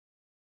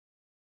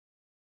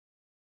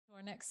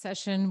Our next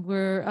session,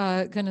 we're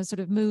going to sort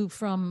of move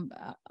from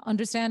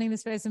understanding the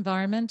space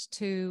environment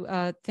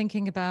to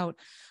thinking about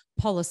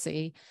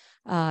policy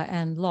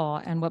and law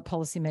and what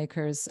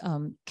policymakers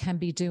can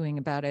be doing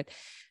about it.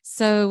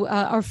 So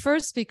our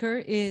first speaker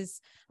is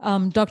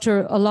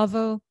Dr.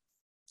 Olavo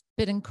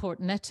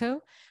Bittencourt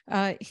Neto.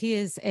 He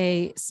is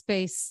a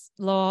space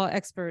law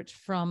expert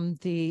from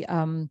the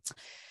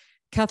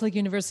Catholic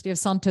University of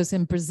Santos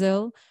in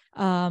Brazil.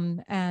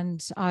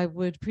 And I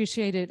would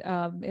appreciate it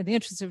in the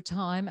interest of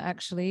time,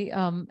 actually.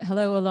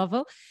 Hello,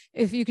 Olavo.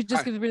 If you could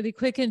just give a really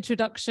quick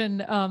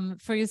introduction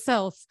for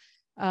yourself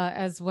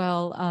as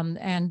well.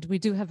 And we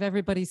do have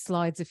everybody's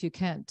slides if you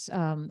can't.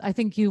 I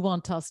think you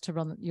want us to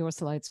run your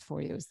slides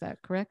for you. Is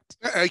that correct?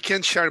 I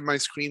can share my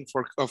screen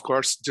of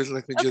course. Just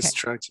let me just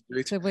try to do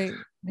it. So we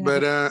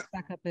back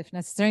up if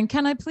necessary. And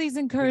can I please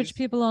encourage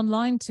people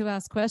online to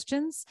ask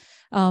questions?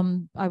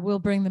 I will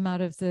bring them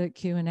out of the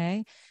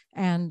Q&A.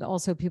 And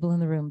also people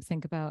in the room,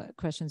 think about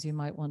questions you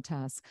might want to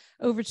ask.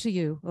 Over to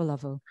you,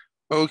 Olavo.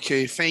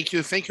 Okay, thank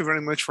you. Thank you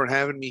very much for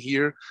having me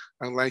here.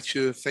 I'd like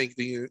to thank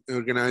the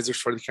organizers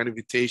for the kind of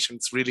invitation.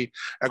 It's really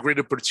a great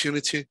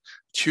opportunity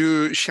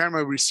to share my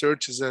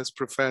research as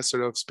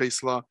professor of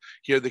space law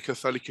here at the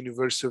Catholic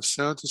University of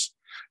Santos,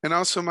 and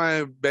also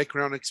my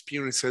background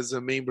experience as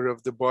a member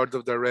of the board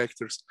of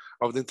directors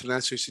of the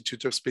International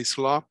Institute of Space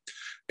Law,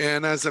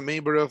 and as a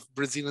member of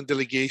Brazilian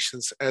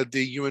delegations at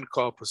the UN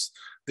COPUS,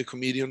 the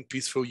Committee on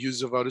Peaceful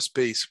Use of Outer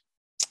Space.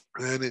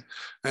 And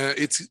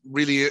it's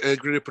really a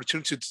great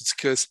opportunity to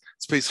discuss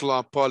space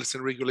law, policy,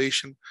 and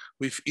regulation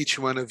with each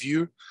one of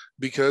you,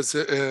 because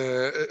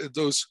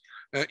those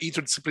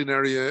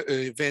interdisciplinary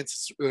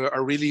events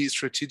are really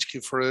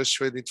strategic for us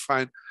to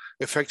identify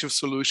effective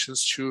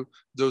solutions to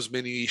those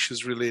many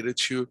issues related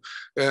to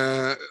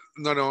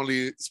not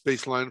only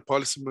space law and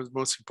policy, but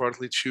most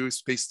importantly to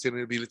space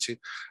sustainability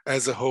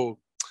as a whole.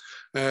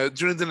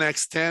 During the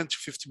next 10 to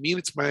 15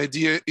 minutes, my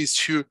idea is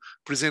to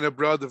present a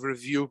broad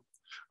overview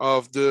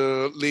of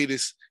the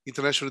latest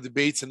international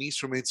debates and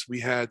instruments we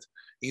had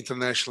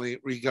internationally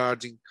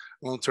regarding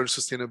long-term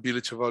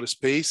sustainability of outer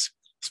space,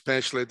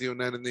 especially at the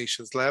United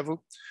Nations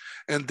level,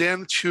 and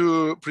then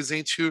to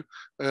present you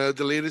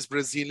the latest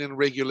Brazilian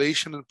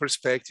regulation and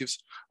perspectives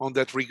on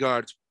that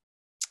regard.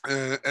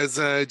 As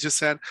I just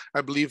said,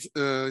 I believe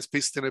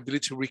space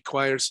sustainability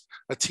requires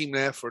a team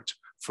effort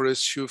for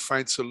us to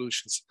find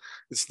solutions.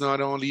 It's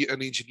not only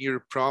an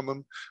engineer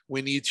problem,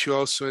 we need to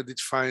also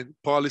identify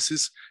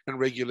policies and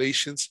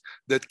regulations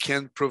that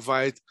can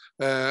provide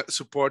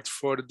support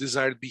for the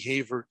desired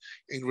behavior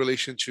in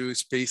relation to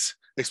space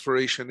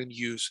exploration and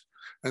use.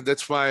 And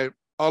that's why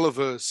all of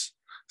us,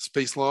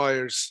 space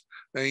lawyers,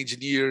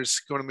 engineers,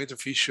 government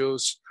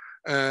officials,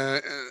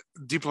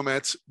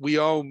 diplomats, we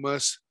all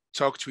must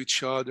talk to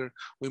each other.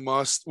 We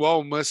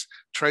all must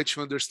try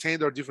to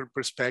understand our different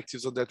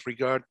perspectives on that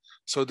regard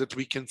so that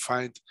we can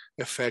find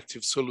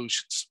effective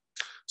solutions.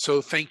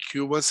 So thank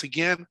you once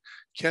again,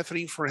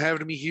 Katherine, for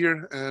having me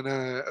here. And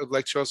I'd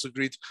like to also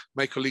greet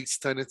my colleagues,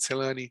 Tania,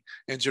 Celani,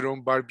 and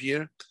Jérôme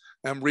Barbier.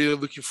 I'm really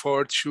looking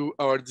forward to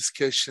our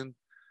discussion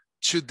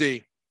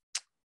today.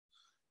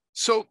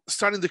 So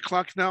starting the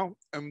clock now,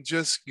 I'm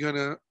just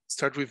gonna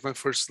start with my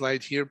first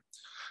slide here.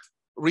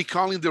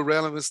 Recalling the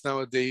relevance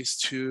nowadays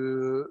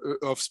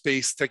of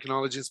space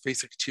technology and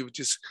space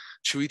activities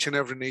to each and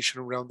every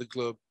nation around the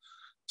globe.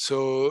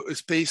 So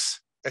space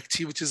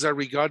activities are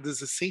regarded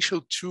as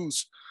essential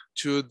tools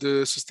to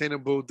the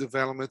sustainable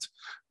development,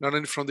 not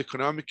only from the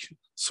economic,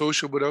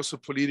 social, but also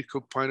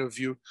political point of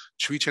view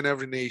to each and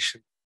every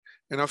nation.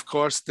 And of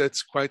course,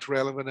 that's quite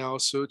relevant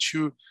also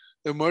to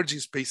emerging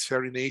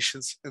spacefaring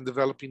nations and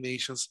developing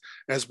nations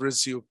as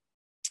Brazil.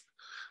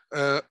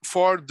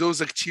 For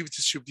those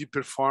activities to be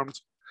performed,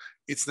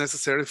 it's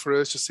necessary for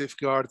us to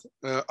safeguard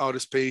outer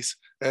space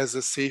as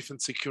a safe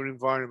and secure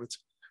environment.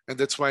 And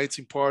that's why it's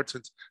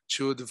important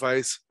to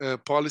devise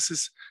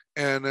policies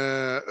and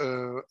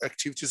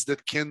activities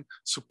that can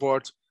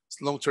support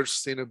long-term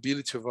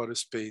sustainability of outer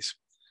space.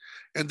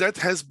 And that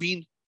has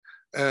been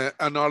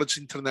acknowledged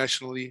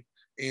internationally,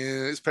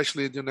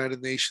 especially in the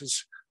United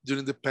Nations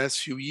during the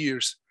past few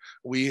years.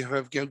 We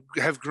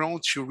have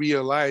grown to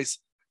realize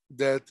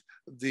that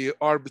the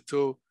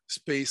orbital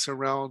space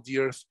around the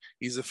Earth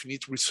is a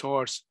finite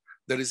resource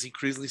that is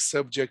increasingly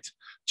subject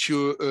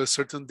to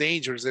certain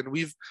dangers. And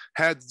we've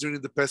had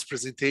during the past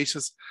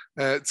presentations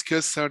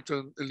discussed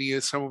certainly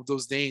some of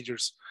those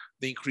dangers: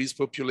 the increased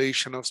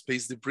population of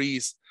space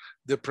debris,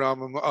 the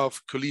problem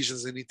of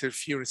collisions and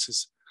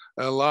interferences,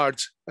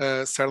 large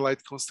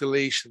satellite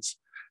constellations,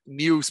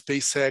 new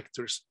space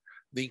sectors,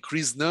 the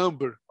increased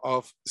number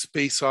of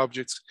space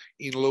objects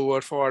in low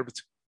Earth orbit.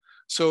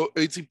 So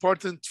it's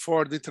important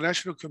for the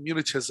international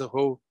community as a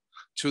whole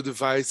to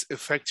devise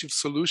effective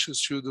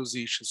solutions to those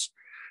issues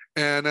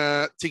and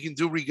taking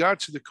due regard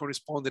to the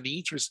corresponding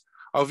interests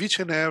of each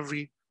and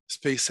every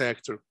space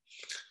sector.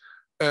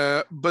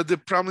 But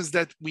the problem is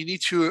that we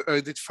need to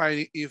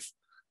identify if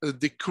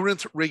the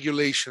current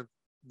regulation,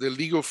 the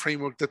legal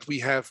framework that we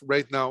have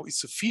right now, is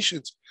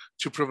sufficient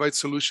to provide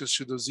solutions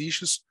to those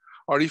issues,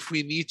 or if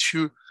we need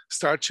to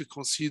start to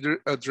consider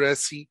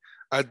addressing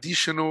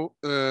additional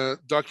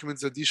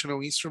documents,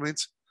 additional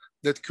instruments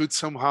that could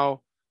somehow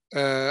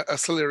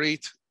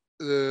accelerate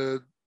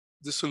the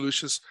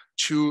solutions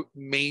to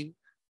main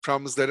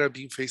problems that are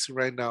being faced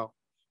right now.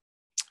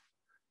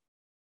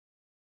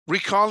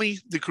 Recalling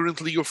the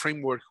current legal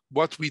framework,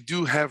 what we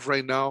do have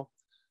right now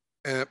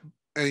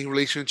in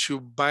relation to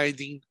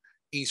binding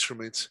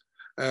instruments.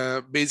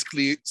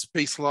 Basically,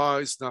 space law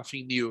is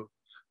nothing new.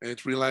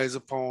 It relies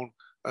upon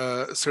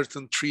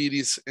certain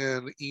treaties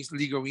and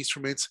legal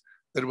instruments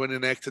that were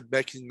enacted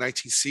back in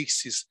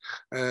 1960s,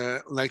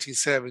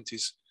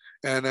 1970s.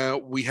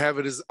 And we have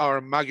it as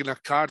our Magna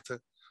Carta,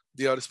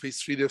 the Outer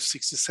Space Treaty of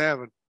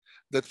 67,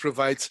 that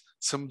provides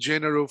some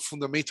general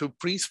fundamental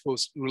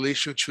principles in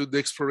relation to the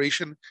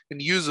exploration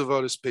and use of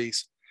outer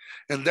space.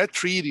 And that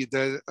treaty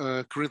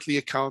that currently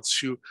accounts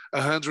to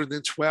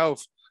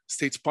 112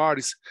 states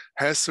parties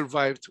has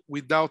survived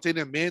without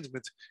any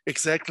amendment,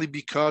 exactly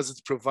because it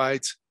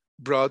provides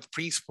broad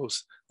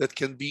principles that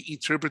can be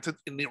interpreted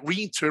and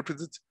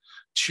reinterpreted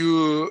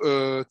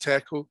to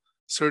tackle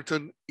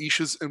certain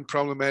issues and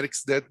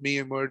problematics that may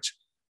emerge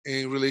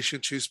in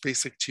relation to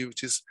space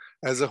activities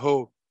as a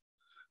whole.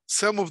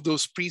 Some of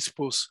those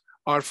principles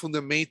are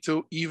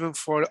fundamental even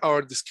for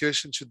our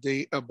discussion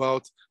today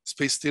about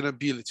space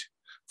sustainability.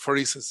 For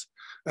instance,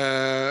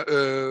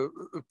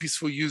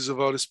 peaceful use of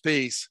outer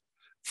space,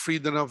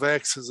 freedom of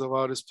access of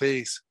outer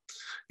space,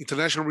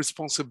 international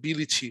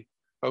responsibility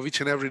of each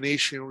and every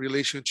nation in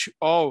relation to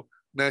all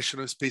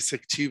national space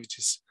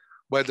activities,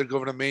 whether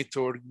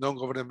governmental or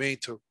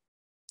non-governmental,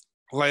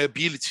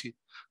 liability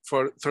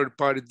for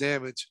third-party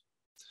damage,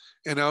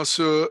 and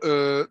also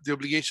the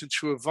obligation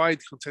to avoid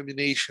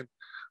contamination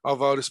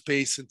of outer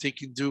space and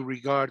taking due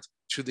regard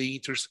to the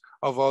interests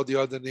of all the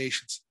other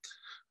nations.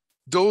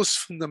 Those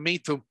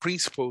fundamental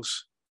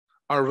principles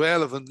are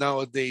relevant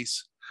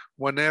nowadays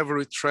whenever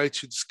we try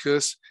to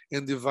discuss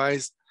and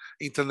devise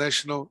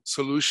international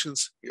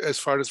solutions as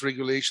far as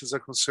regulations are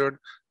concerned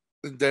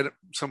that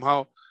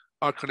somehow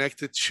are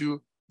connected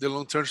to the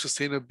long-term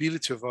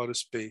sustainability of outer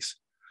space.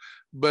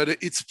 But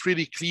it's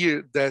pretty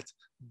clear that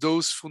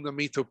those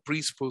fundamental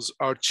principles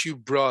are too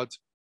broad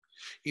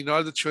in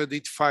order to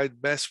identify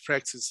best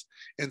practices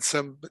and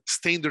some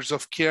standards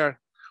of care.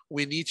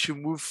 We need to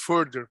move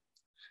further.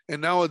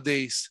 And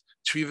nowadays,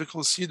 to even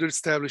consider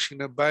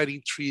establishing a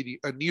binding treaty,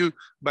 a new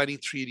binding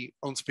treaty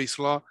on space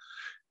law,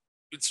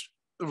 it's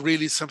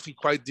really something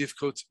quite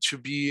difficult to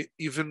be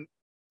even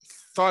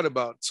thought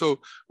about. So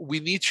we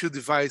need to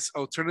devise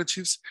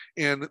alternatives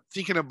and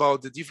thinking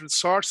about the different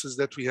sources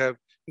that we have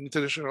in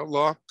international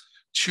law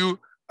to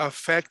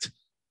affect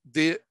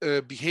the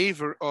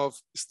behavior of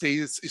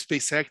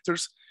space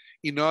actors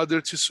in order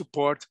to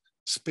support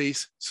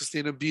space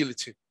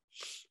sustainability.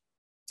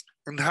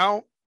 And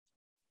how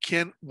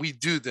can we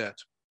do that?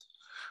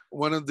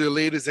 One of the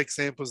latest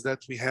examples that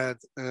we had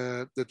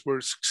that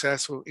were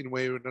successful in one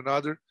way or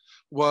another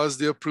was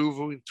the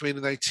approval in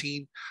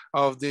 2019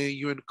 of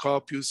the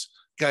UNCOPUS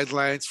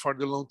guidelines for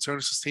the long-term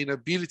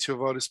sustainability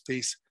of outer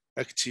space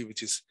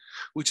activities,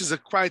 which is a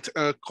quite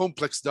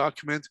complex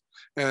document.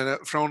 And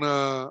from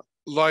a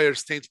lawyer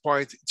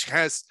standpoint, it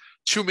has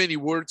too many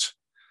words,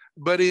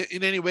 but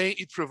in any way,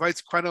 it provides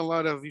quite a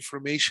lot of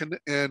information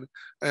and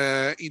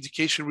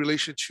indication in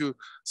relation to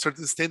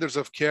certain standards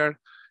of care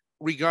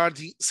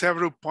regarding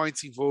several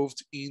points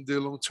involved in the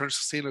long-term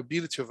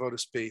sustainability of outer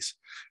space.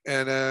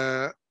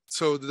 And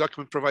so the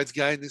document provides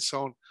guidance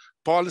on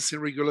policy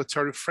and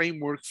regulatory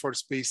framework for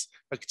space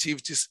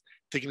activities,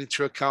 taking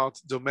into account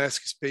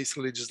domestic space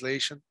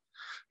legislation,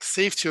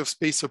 safety of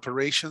space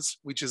operations,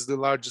 which is the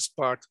largest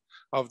part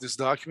of this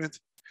document,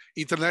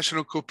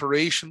 international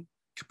cooperation,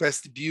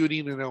 capacity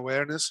building and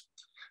awareness,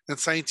 and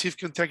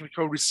scientific and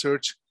technical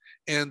research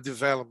and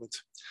development.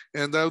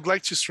 And I would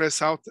like to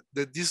stress out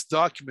that this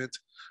document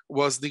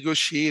was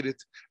negotiated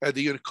at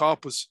the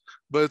UNCOPUS,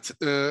 but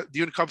the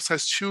UNCOPUS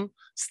has two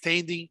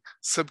standing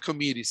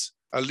subcommittees,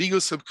 a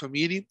legal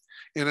subcommittee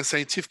and a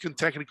scientific and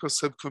technical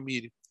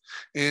subcommittee.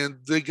 And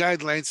the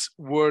guidelines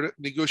were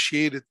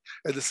negotiated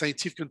at the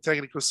scientific and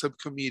technical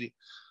subcommittee.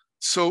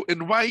 So,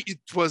 and why it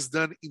was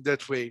done in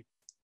that way?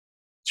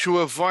 To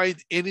avoid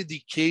any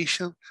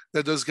indication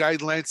that those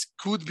guidelines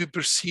could be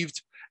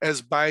perceived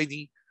as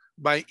binding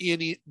by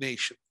any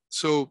nation.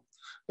 So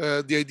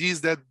the idea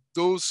is that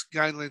those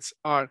guidelines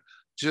are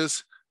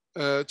just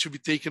to be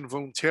taken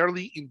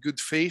voluntarily in good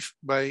faith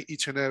by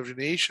each and every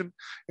nation,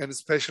 and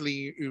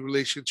especially in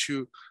relation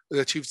to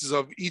the activities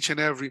of each and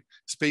every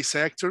space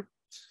actor,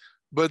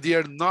 but they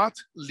are not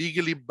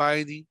legally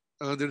binding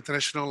under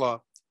international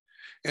law.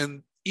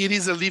 And it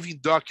is a living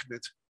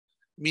document,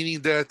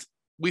 meaning that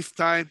with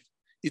time,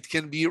 it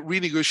can be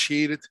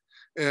renegotiated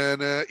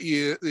and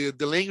the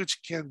language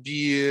can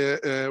be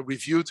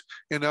reviewed,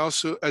 and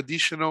also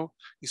additional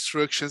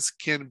instructions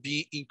can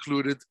be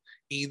included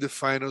in the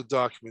final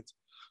document.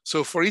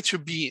 So for it to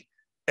be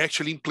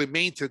actually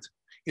implemented,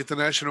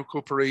 international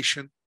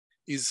cooperation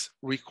is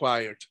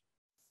required.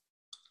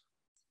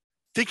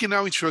 Taking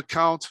now into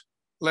account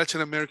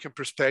Latin American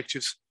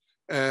perspectives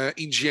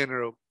in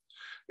general,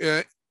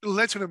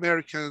 Latin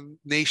American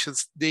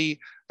nations, they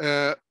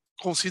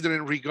consider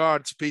and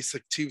regard space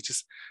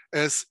activities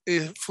as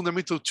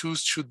fundamental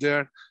tools to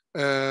their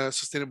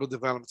sustainable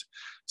development.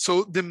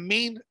 So the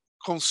main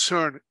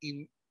concern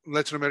in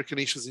Latin American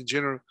nations in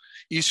general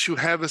is to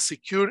have a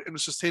secure and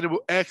sustainable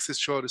access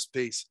to outer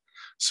space.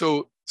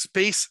 So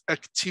space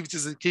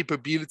activities and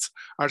capabilities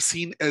are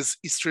seen as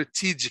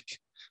strategic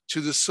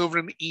to the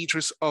sovereign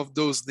interests of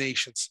those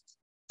nations.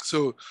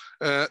 So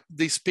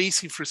the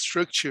space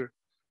infrastructure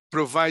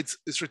provides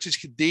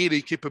strategic data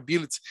and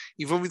capabilities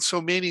involving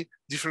so many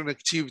different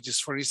activities.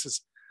 For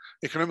instance,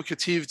 economic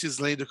activities,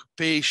 land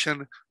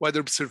occupation, weather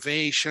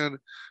observation,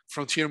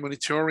 frontier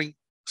monitoring.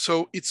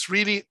 So it's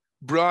really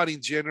broad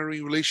in general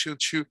in relation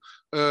to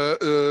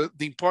the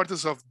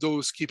importance of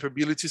those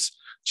capabilities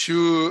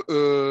to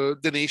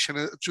the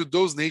nation, to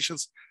those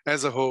nations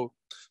as a whole.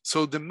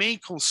 So the main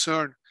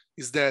concern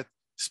is that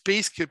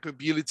space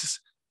capabilities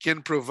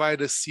can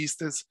provide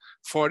assistance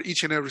for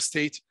each and every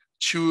state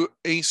to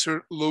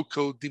answer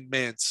local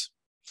demands.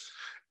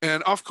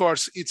 And of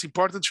course, it's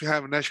important to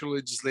have national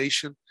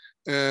legislation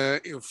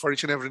for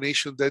each and every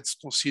nation that's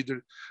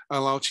considered a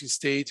launching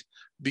state,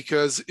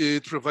 because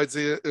it provides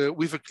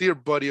with a clear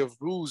body of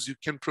rules, you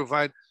can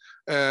provide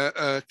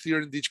a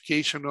clear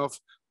indication of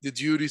the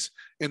duties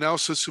and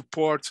also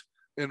support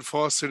and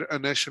foster a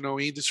national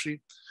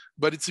industry.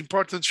 But it's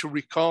important to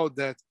recall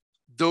that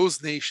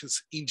those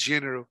nations in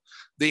general,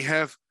 they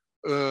have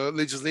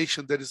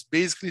legislation that is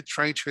basically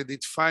trying to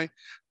identify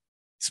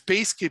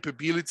space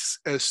capabilities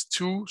as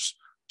tools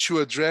to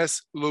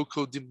address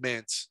local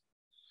demands.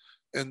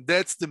 And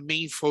that's the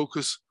main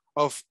focus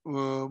of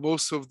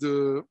most of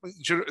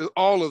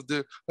all of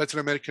the Latin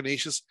American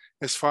nations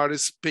as far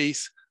as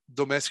space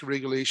domestic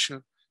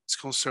regulation is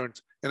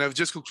concerned. And I've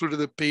just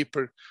concluded a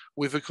paper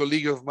with a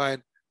colleague of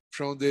mine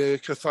from the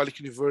Catholic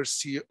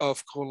University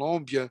of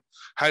Colombia,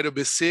 Jairo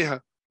Becerra,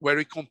 where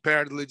we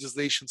compared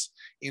legislations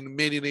in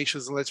many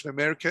nations in Latin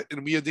America,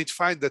 and we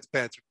identified that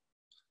pattern.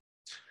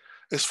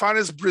 As far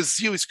as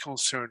Brazil is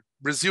concerned,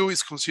 Brazil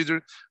is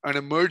considered an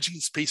emerging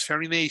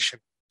spacefaring nation,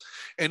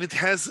 and it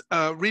has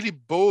a really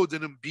bold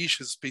and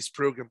ambitious space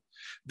program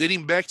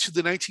dating back to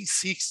the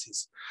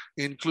 1960s,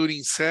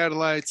 including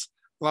satellites,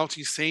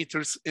 launching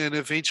centers, and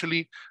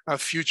eventually a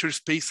future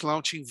space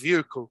launching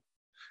vehicle.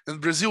 And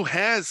Brazil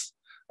has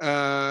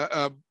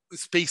a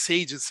space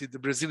agency, the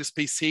Brazilian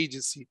Space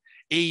Agency,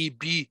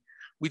 AEB,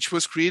 which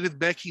was created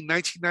back in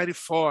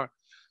 1994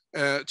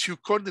 to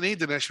coordinate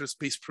the national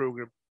space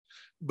program.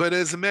 But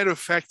as a matter of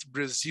fact,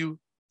 Brazil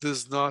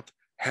does not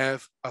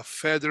have a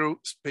federal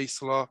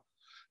space law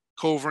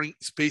covering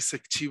space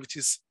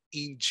activities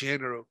in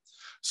general.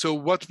 So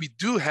what we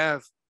do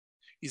have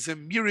is a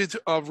myriad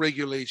of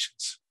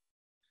regulations,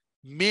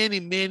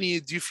 many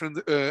different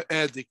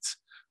edicts,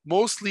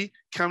 mostly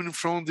coming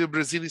from the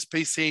Brazilian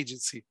Space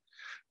Agency,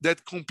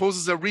 that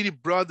composes a really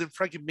broad and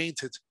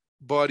fragmented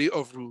body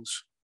of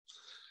rules.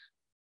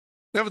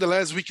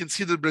 Nevertheless, we can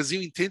see that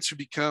Brazil intends to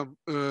become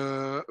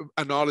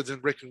acknowledged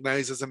and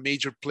recognized as a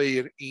major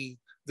player in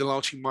the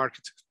launching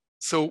market.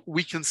 So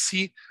we can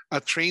see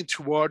a trend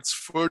towards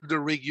further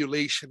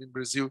regulation in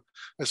Brazil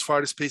as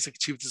far as space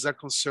activities are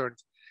concerned.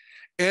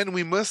 And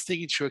we must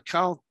take into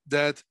account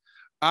that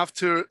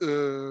after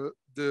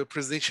the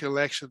presidential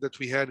election that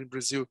we had in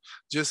Brazil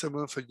just a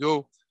month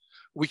ago,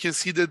 we can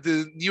see that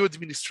the new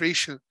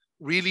administration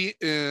really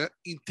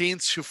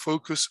intends to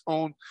focus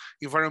on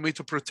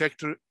environmental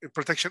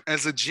protection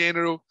as a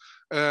general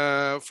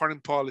foreign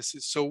policy.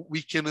 So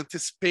we can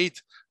anticipate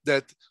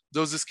that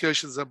those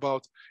discussions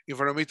about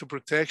environmental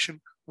protection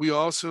will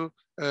also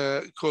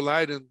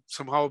collide and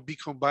somehow be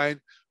combined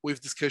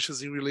with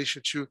discussions in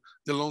relation to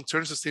the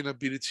long-term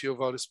sustainability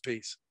of outer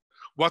space.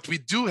 What we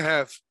do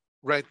have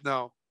right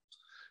now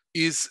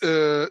is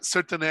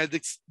certain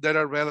edicts that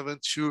are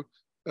relevant to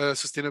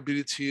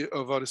sustainability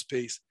of outer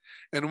space.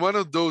 And one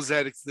of those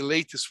edicts, the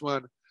latest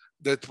one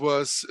that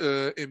was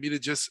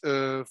emitted just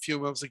a few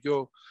months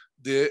ago,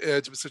 the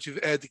Administrative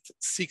Edict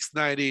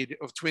 698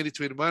 of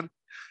 2021,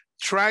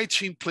 tried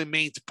to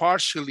implement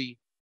partially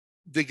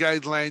the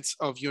guidelines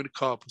of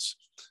UNCOPUS.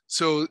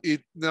 So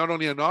it not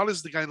only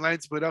acknowledges the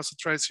guidelines, but also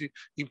tries to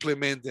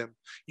implement them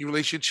in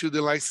relation to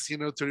the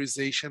licensing and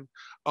authorization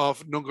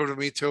of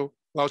non-governmental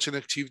launching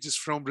activities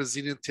from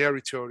Brazilian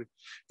territory,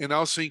 and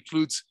also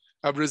includes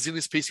a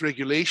Brazilian space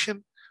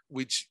regulation,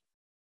 which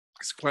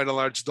is quite a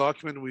large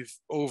document with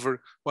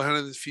over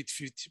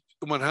 150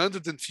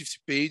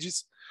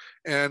 pages.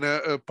 And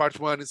part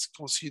one is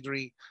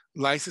considering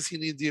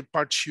licensing, in the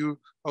part two,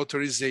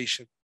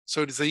 authorization.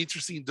 So it's an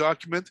interesting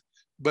document,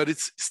 but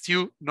it's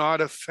still not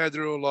a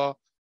federal law,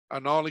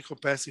 an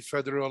all-encompassing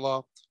federal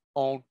law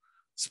on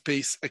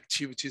space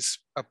activities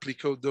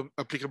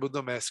applicable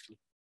domestically.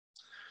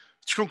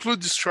 To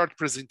conclude this short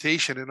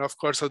presentation, and of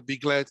course, I'd be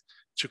glad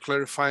to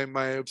clarify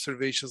my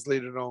observations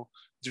later on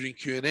during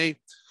Q&A,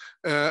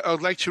 I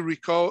would like to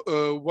recall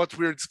what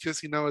we're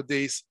discussing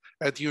nowadays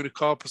at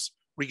UNCOPUS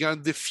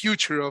regarding the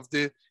future of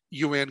the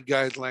UN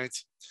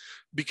guidelines,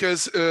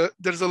 because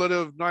there's a lot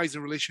of noise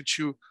in relation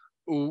to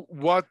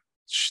what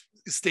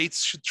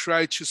states should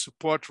try to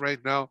support right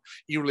now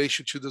in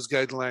relation to those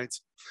guidelines.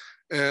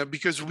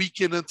 Because we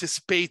can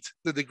anticipate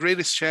that the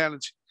greatest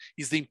challenge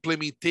is the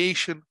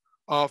implementation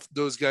of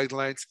those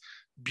guidelines,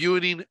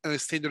 building a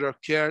standard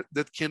of care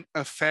that can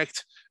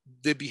affect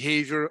the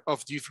behavior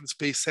of different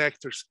space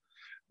sectors.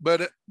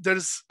 But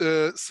there's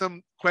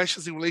some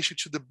questions in relation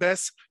to the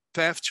best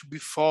path to be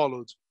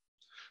followed.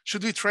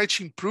 Should we try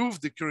to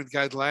improve the current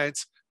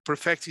guidelines,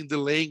 perfecting the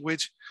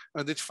language,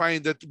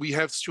 identifying that we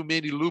have too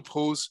many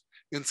loopholes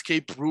and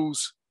escape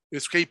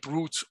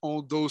routes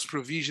on those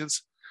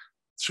provisions?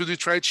 Should we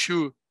try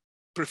to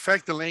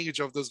perfect the language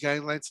of those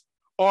guidelines?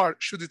 Or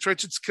should we try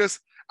to discuss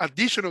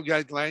additional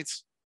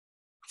guidelines,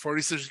 for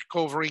instance,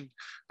 covering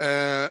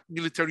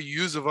military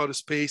use of outer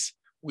space,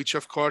 which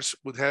of course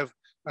would have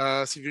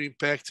a severe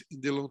impact in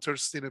the long-term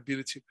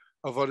sustainability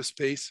of outer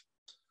space?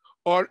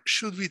 Or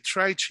should we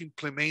try to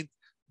implement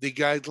the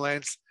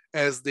guidelines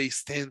as they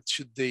stand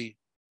today,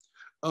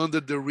 under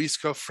the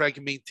risk of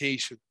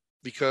fragmentation?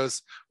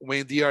 Because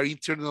when they are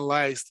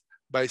internalized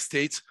by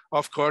states,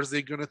 of course,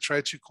 they're going to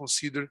try to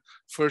consider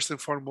first and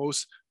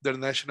foremost their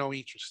national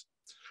interest.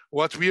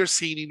 What we are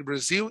seeing in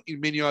Brazil, in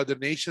many other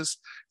nations,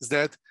 is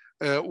that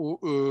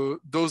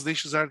those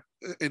nations are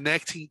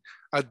enacting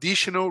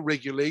additional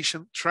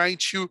regulation, trying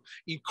to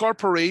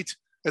incorporate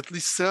at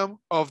least some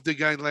of the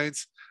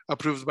guidelines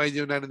approved by the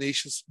United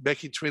Nations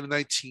back in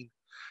 2019.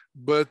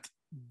 But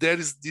there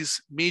is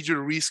this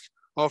major risk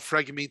of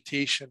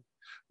fragmentation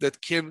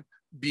that can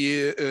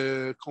be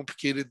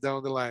complicated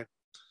down the line.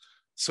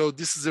 So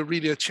this is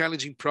really a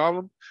challenging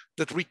problem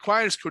that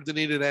requires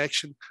coordinated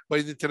action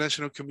by the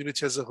international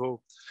community as a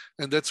whole.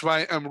 And that's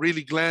why I'm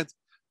really glad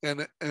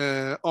and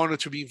honored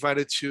to be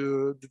invited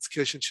to the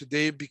discussion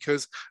today,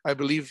 because I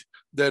believe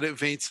that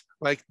events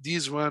like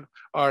this one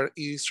are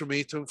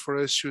instrumental for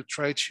us to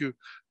try to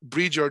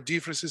bridge our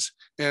differences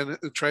and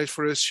try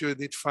for us to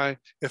identify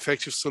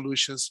effective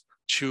solutions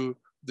to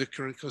the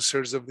current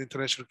concerns of the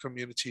international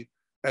community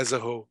as a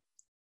whole.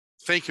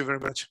 Thank you very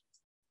much.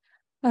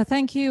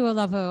 Thank you,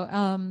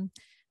 Olavo.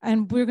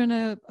 And we're going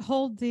to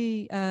hold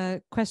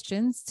the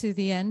questions to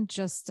the end,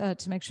 just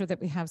to make sure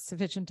that we have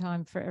sufficient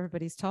time for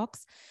everybody's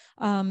talks.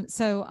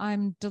 So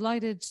I'm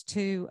delighted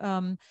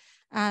to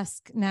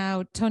ask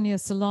now Tania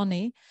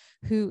Celani,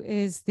 who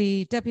is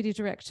the Deputy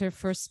Director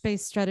for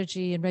Space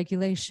Strategy and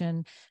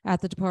Regulation at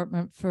the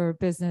Department for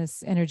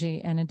Business,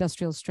 Energy and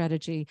Industrial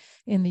Strategy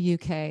in the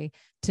UK,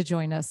 to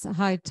join us.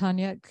 Hi,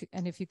 Tania,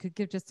 and if you could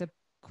give just a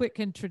quick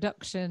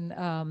introduction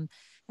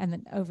and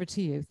then over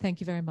to you. Thank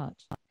you very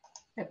much.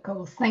 Of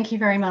course. Thank you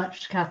very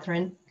much,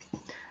 Katherine.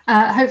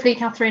 Hopefully,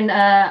 Katherine,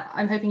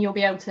 I'm hoping you'll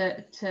be able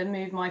to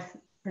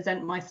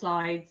present my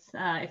slides,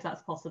 if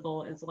that's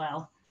possible as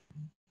well.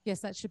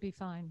 Yes, that should be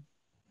fine.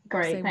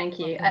 Great, thank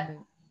you.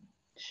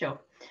 Sure.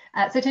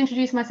 So to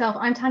introduce myself,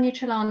 I'm Tania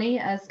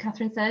Celani. As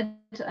Katherine said,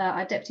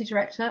 I'm Deputy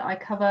Director. I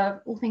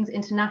cover all things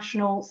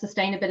international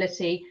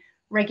sustainability,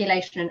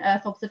 regulation and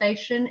Earth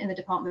observation in the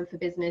Department for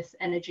Business,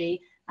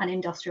 Energy and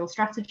Industrial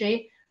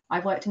Strategy.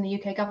 I've worked in the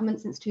UK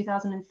government since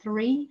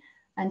 2003,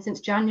 and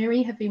since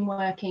January have been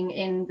working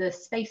in the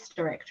Space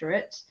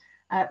Directorate.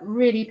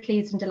 Really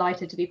pleased and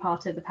delighted to be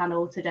part of the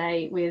panel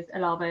today with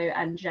Olavo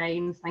and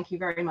James. Thank you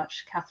very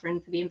much,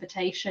 Katherine, for the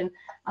invitation.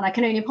 And I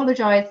can only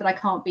apologise that I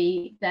can't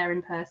be there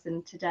in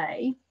person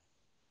today.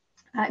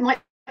 It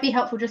might be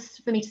helpful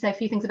just for me to say a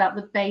few things about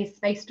the BEIS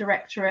Space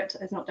Directorate,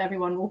 as not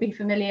everyone will be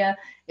familiar.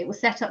 It was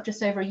set up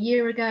just over a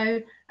year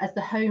ago as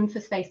the home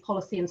for space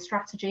policy and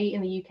strategy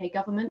in the UK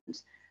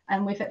government.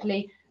 And we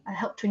effectively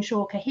help to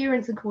ensure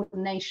coherence and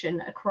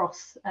coordination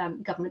across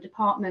government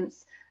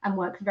departments and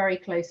work very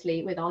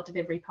closely with our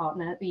delivery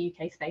partner, the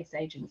UK Space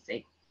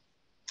Agency.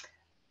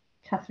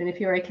 Katherine, if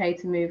you're okay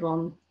to move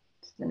on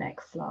to the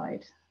next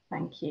slide.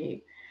 Thank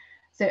you.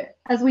 So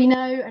as we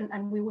know,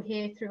 and we will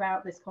hear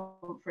throughout this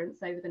conference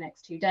over the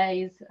next 2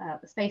 days,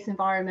 the space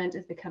environment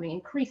is becoming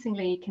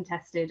increasingly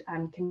contested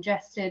and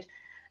congested.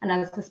 And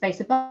as the space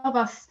above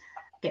us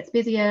gets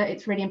busier,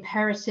 it's really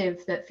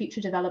imperative that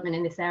future development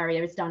in this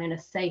area is done in a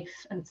safe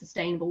and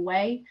sustainable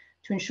way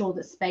to ensure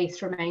that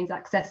space remains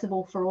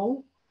accessible for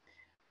all.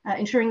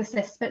 Ensuring the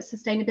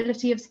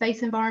sustainability of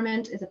space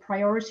environment is a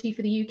priority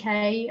for the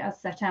UK,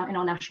 as set out in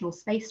our National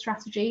Space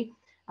Strategy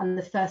and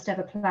the first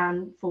ever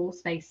plan for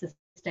space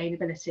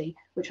sustainability,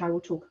 which I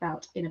will talk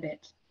about in a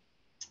bit.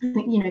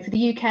 You know, for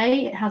the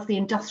UK, it has the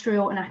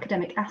industrial and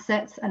academic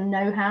assets and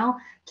know-how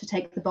to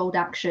take the bold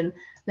action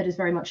that is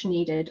very much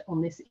needed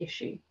on this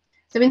issue.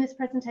 So in this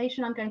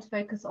presentation, I'm going to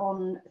focus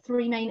on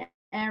 3 main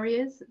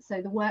areas.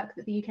 So the work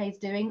that the UK is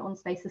doing on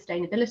space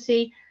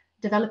sustainability,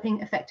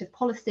 developing effective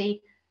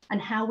policy, and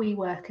how we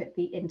work at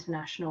the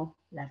international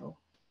level.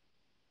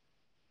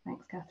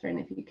 Thanks, Katherine.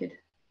 If you could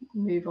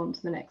move on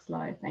to the next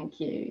slide.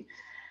 Thank you.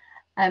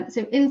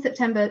 So in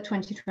September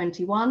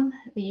 2021,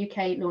 the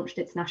UK launched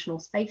its National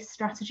Space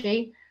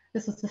Strategy.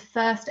 This was the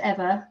first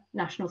ever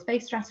National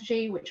Space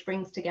Strategy, which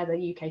brings together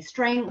UK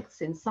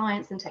strengths in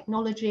science and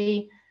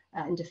technology,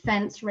 in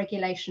defence,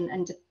 regulation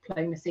and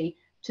diplomacy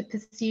to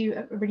pursue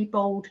a really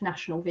bold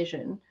national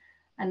vision.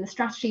 And the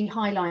strategy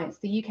highlights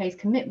the UK's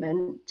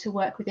commitment to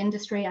work with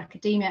industry,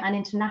 academia, and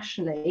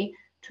internationally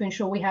to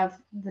ensure we have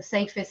the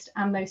safest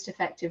and most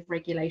effective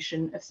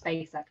regulation of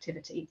space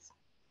activities.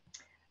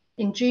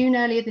 In June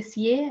earlier this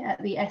year,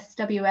 at the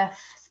SWF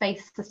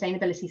Space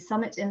Sustainability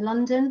Summit in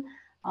London,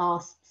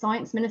 our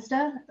Science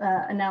Minister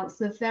announced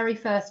the very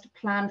first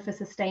plan for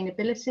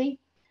sustainability,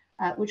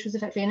 which was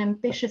effectively an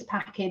ambitious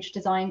package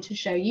designed to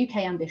show UK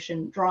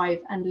ambition,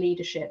 drive, and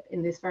leadership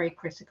in this very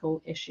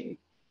critical issue.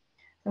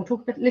 I'll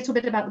talk a little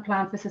bit about the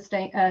plan for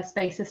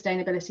space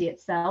sustainability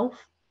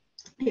itself.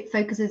 It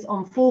focuses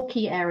on 4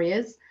 key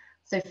areas.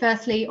 So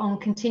firstly, on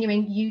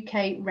continuing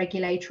UK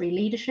regulatory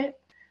leadership.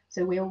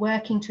 So we are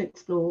working to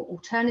explore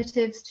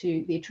alternatives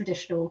to the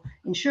traditional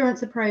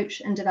insurance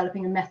approach and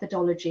developing a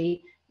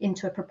methodology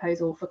into a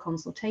proposal for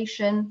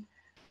consultation.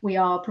 We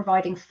are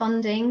providing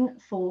funding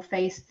for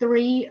phase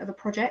 3 of a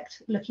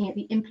project looking at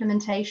the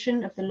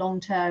implementation of the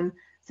long-term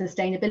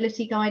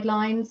sustainability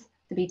guidelines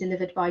to be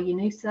delivered by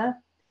GNOSIS.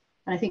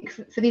 And I think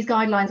for these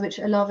guidelines, which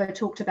Olavo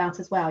talked about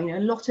as well, a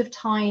lot of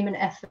time and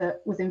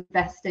effort was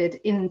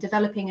invested in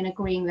developing and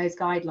agreeing those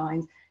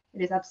guidelines.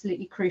 It is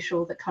absolutely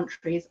crucial that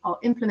countries are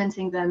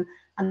implementing them,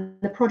 and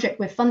the project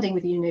we're funding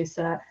with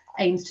GNOSIS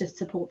aims to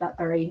support that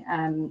very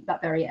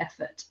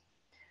effort.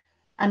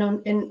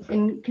 And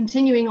in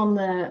continuing on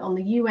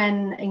the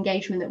UN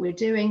engagement that we're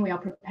doing, we are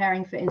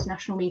preparing for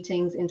international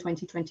meetings in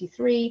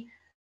 2023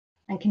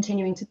 and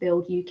continuing to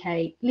build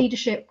UK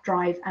leadership,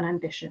 drive, and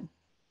ambition.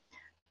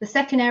 The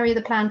second area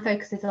the plan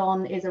focuses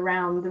on is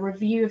around the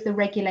review of the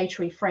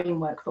regulatory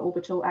framework for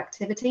orbital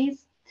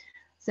activities.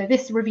 So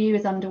this review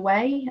is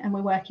underway and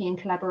we're working in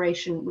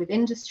collaboration with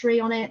industry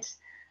on it,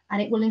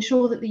 and it will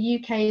ensure that the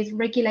UK's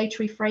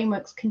regulatory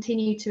frameworks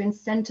continue to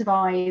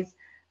incentivise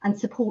and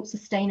support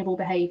sustainable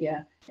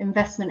behaviour,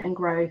 investment and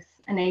growth,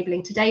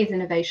 enabling today's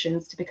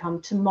innovations to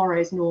become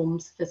tomorrow's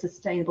norms for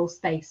sustainable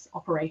space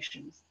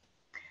operations.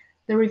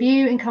 The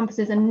review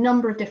encompasses a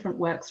number of different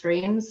work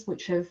streams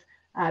which have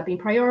been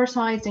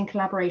prioritised in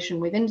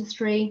collaboration with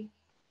industry.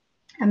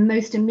 And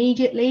most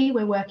immediately,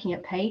 we're working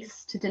at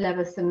pace to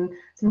deliver some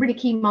really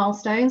key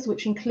milestones,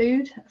 which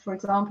include, for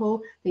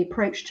example, the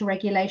approach to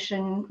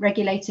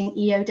regulating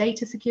EO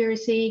data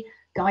security,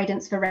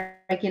 guidance for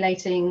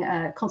regulating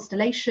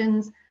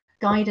constellations,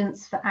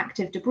 guidance for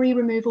active debris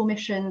removal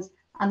missions,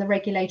 and the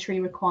regulatory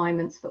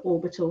requirements for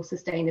orbital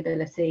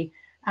sustainability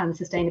and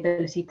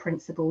sustainability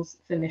principles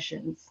for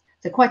missions.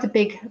 So quite a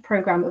big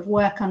programme of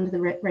work under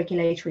the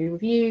regulatory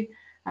review.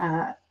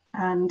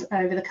 And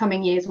over the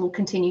coming years, we'll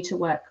continue to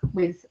work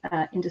with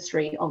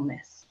industry on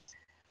this.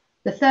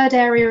 The third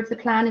area of the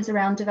plan is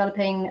around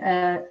developing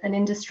an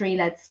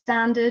industry-led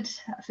standard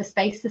for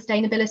space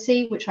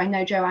sustainability, which I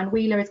know Joanne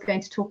Wheeler is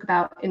going to talk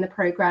about in the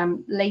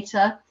programme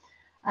later.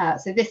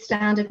 So this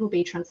standard will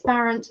be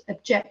transparent,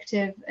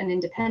 objective, and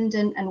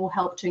independent, and will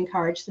help to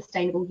encourage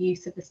sustainable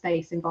use of the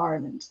space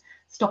environment,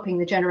 stopping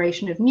the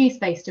generation of new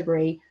space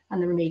debris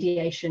and the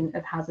remediation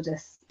of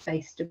hazardous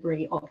space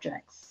debris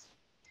objects.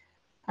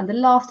 And the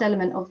last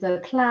element of the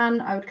plan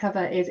I would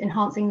cover is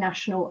enhancing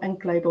national and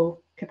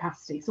global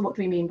capacity. So what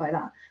do we mean by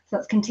that? So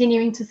that's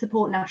continuing to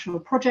support national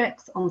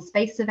projects on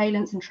space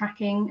surveillance and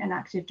tracking and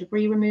active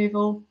debris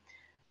removal.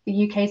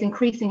 The UK is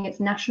increasing its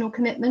national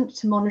commitment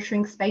to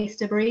monitoring space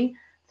debris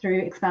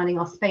through expanding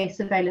our space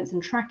surveillance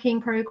and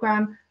tracking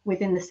programme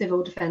within the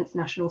Civil Defence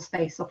National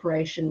Space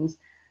Operations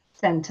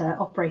Centre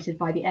operated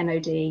by the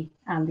MOD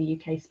and the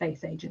UK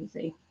Space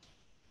Agency.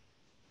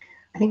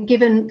 I think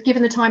given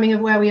the timing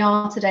of where we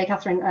are today,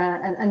 Katherine,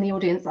 and the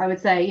audience, I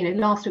would say,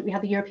 last week we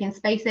had the European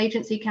Space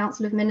Agency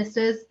Council of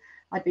Ministers.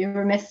 I'd be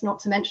remiss not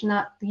to mention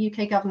that the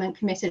UK government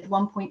committed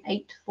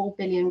 £1.84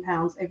 billion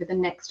over the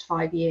next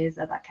 5 years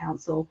at that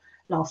council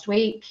last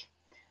week.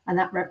 And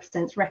that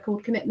represents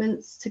record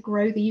commitments to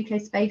grow the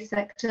UK space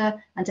sector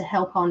and to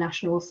help our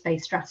national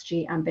space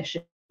strategy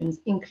ambitions,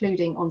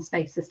 including on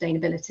space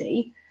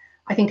sustainability.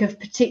 I think of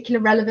particular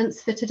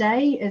relevance for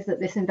today is that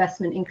this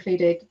investment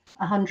included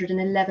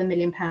 £111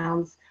 million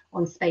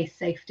on space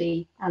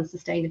safety and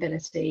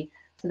sustainability.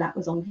 So that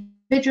was on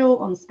Vigil,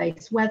 on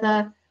space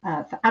weather,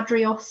 for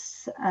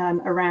ADRIOS,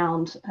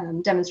 around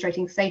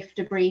demonstrating safe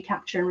debris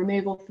capture and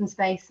removal from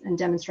space, and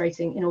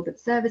demonstrating in-orbit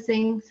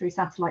servicing through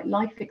satellite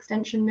life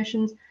extension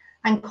missions,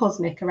 and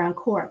COSMIC around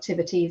core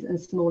activities and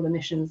smaller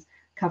missions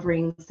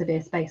covering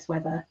severe space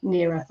weather,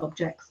 near-Earth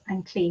objects,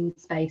 and clean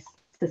space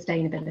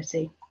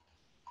sustainability.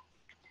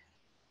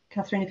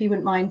 Katherine, if you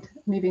wouldn't mind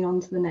moving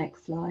on to the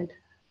next slide.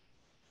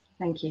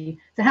 Thank you.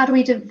 So how do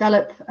we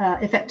develop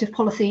effective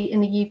policy in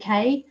the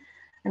UK?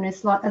 And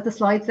as the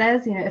slide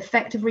says,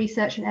 effective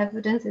research and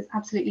evidence is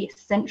absolutely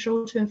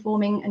essential to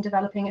informing and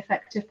developing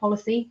effective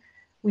policy.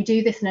 We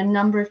do this in a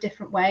number of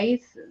different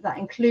ways. That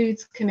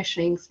includes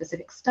commissioning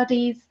specific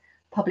studies,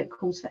 public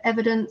calls for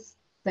evidence.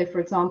 So, for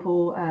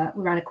example,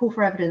 we ran a call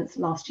for evidence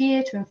last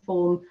year to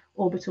inform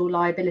orbital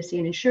liability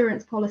and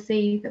insurance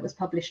policy that was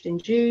published in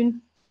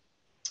June.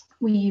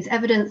 We use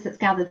evidence that's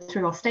gathered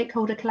through our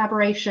stakeholder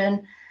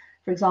collaboration.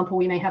 For example,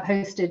 we may have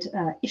hosted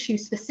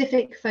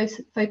issue-specific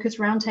focus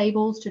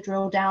roundtables to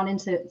drill down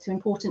into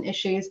important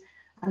issues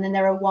And then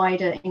there are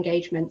wider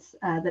engagements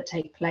that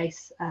take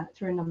place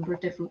through a number of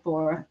different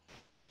fora.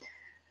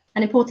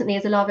 And importantly,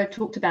 as Olavo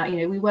talked about,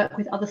 we work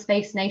with other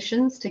space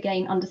nations to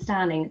gain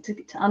understanding,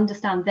 to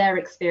understand their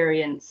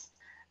experience,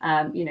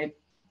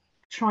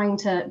 trying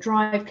to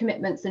drive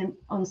commitments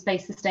on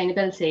space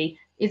sustainability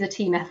is a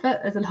team effort,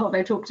 as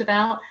Olavo talked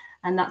about,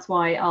 and that's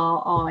why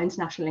our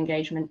international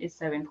engagement is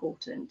so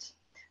important.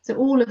 So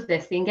all of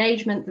this, the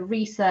engagement, the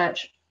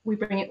research, we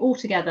bring it all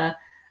together,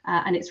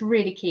 and it's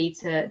really key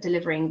to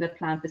delivering the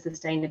plan for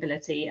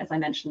sustainability, as I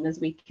mentioned, as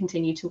we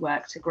continue to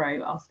work to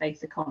grow our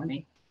space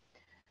economy.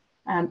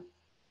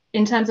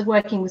 In terms of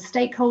working with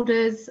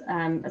stakeholders,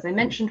 as I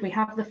mentioned, we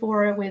have the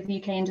fora with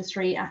UK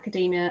industry,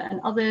 academia,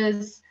 and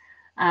others.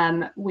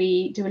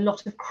 We do a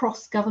lot of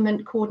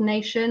cross-government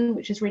coordination,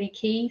 which is really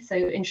key. So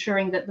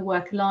ensuring that the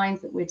work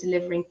aligns, that we're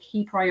delivering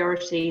key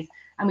priorities,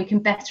 and we can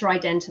better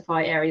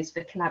identify areas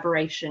for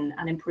collaboration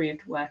and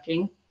improved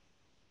working.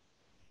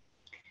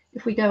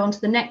 If we go on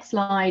to the next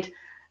slide,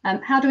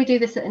 how do we do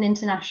this at an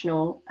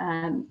international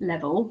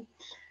level?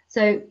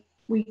 So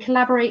we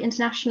collaborate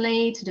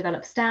internationally to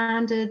develop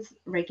standards,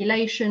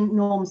 regulation,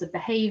 norms of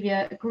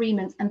behaviour,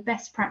 agreements, and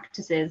best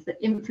practices that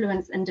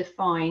influence and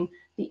define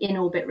the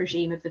in-orbit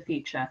regime of the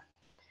future.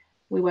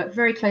 We work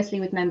very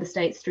closely with member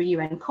states through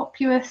UN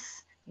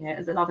COPUOS.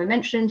 As Olavo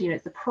mentioned,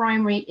 it's the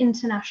primary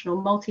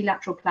international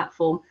multilateral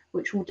platform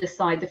which will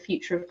decide the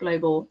future of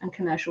global and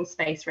commercial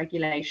space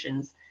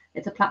regulations.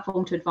 It's a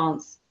platform to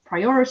advance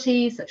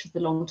priorities such as the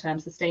long-term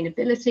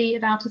sustainability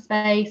of outer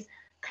space,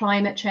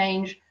 climate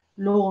change,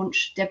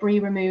 launch, debris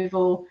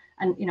removal,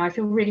 and I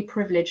feel really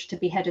privileged to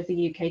be head of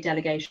the UK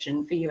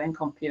delegation for UN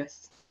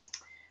COPUOS.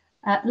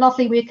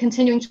 Lastly, we're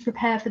continuing to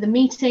prepare for the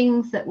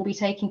meetings that will be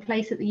taking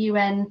place at the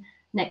UN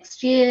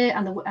next year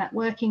and at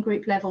working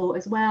group level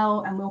as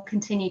well, and we'll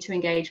continue to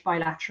engage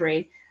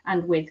bilaterally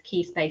and with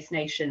key space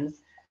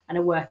nations, and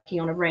are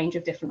working on a range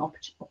of different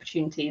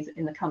opportunities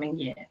in the coming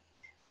year.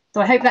 So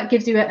I hope that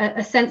gives you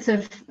a sense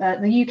of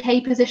the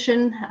UK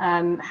position,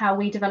 how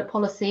we develop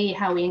policy,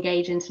 how we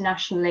engage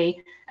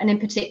internationally, and in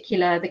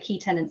particular, the key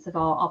tenets of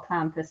our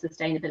plan for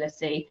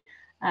sustainability.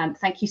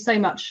 Thank you so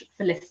much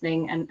for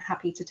listening, and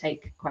happy to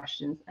take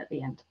questions at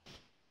the end.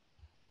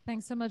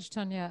 Thanks so much,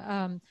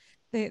 Tania.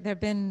 There have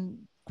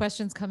been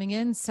questions coming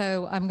in,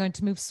 so I'm going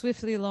to move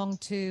swiftly along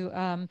to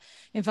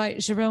invite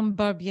Jérôme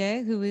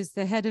Barbier, who is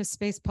the head of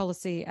space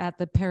policy at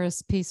the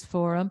Paris Peace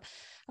Forum.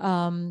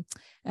 And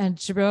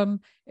Jérôme,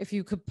 if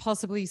you could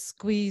possibly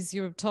squeeze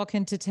your talk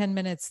into 10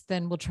 minutes,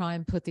 then we'll try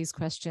and put these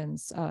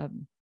questions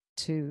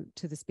to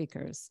the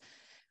speakers.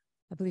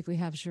 I believe we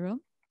have Jérôme.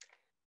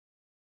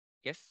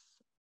 Yes.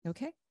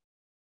 Okay.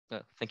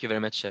 Thank you very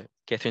much,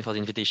 Katherine, for the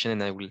invitation,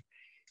 and I will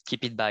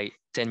keep it by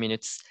 10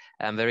 minutes.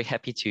 I'm very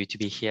happy to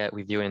be here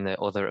with you and the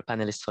other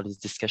panelists for this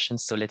discussion.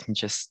 So let me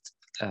just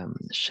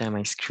share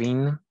my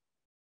screen.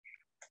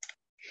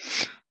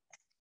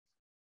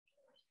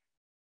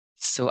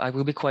 So I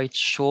will be quite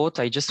short.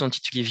 I just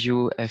wanted to give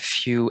you a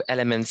few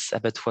elements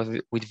about what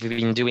we've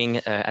been doing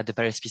at the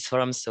Paris Peace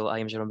Forum. So I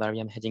am Jérôme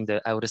Barbier. I'm heading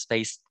the Outer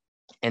Space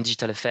and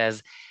Digital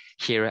Affairs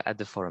here at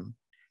the forum.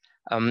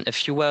 A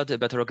few words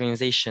about our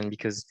organization,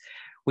 because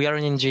we are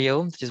an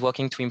NGO that is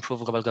working to improve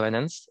global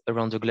governance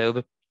around the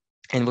globe.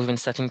 And we've been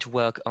starting to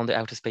work on the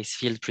outer space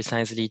field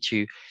precisely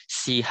to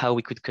see how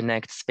we could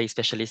connect space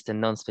specialists and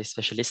non-space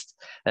specialists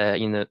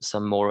in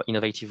some more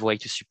innovative way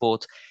to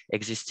support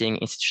existing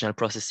institutional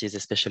processes,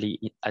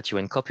 especially at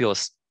UN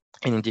COPUOS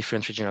and in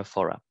different regional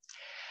fora.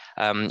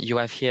 You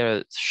have here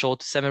a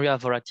short summary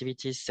of our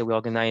activities. So we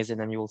organize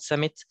an annual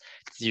summit.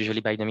 It's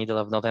usually by the middle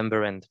of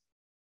November, and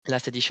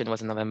last edition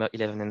was on November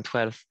 11 and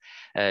 12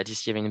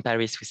 this year in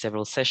Paris, with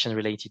several sessions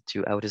related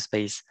to outer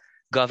space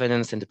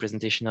governance and the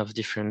presentation of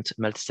different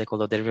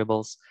multi-stakeholder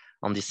deliverables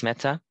on this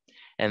matter.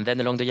 And then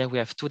along the year, we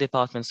have two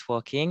departments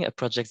working: a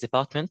projects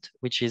department,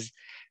 which is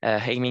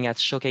aiming at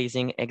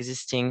showcasing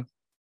existing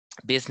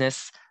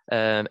business,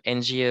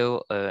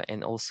 NGO,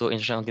 and also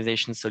international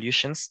organization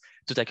solutions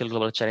to tackle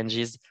global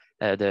challenges.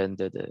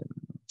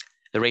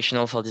 The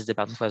rationale for this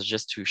department was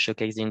just to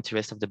showcase the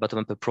interest of the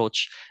bottom-up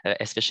approach,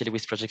 especially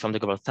with projects from the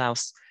Global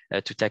South,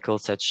 to tackle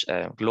such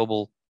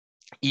global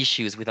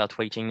issues without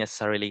waiting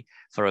necessarily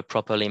for a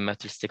properly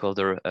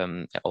multi-stakeholder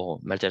or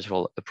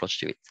multilateral approach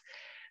to it.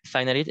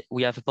 Finally,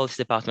 we have a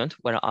policy department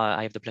where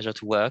I have the pleasure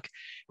to work,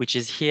 which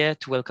is here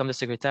to welcome the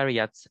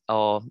Secretariat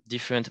or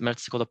different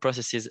multi-stakeholder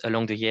processes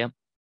along the year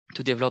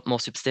to develop more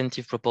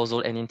substantive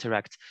proposal and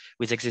interact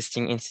with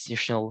existing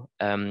institutional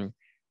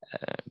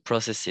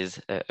processes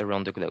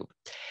around the globe.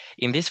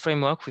 In this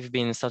framework, we've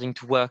been starting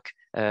to work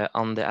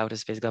on the outer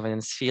space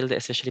governance field,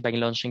 especially by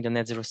launching the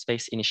Net Zero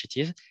Space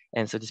Initiative.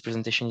 And so this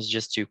presentation is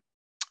just to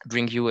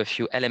bring you a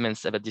few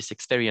elements about this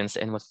experience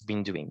and what we've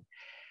been doing.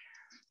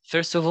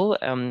 First of all,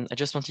 I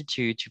just wanted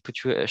to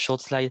put you a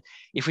short slide.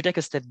 If we take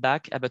a step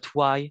back about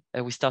why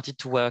we started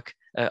to work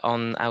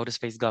on outer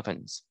space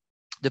governance.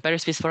 The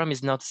Paris Peace Forum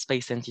is not a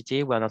space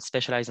entity. We're not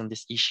specialized on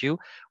this issue.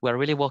 We're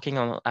really working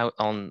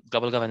on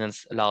global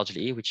governance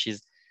largely, which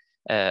is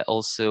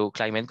also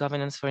climate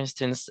governance, for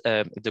instance,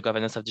 the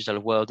governance of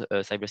digital world,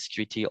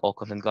 cybersecurity or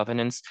content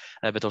governance,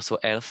 but also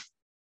health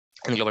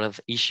and global health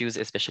issues,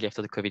 especially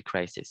after the COVID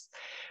crisis.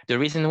 The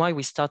reason why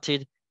we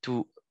started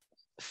to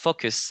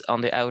focus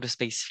on the outer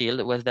space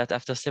field was that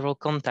after several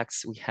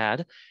contacts we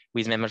had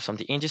with members from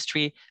the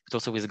industry, but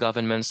also with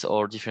governments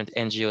or different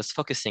NGOs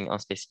focusing on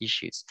space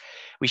issues,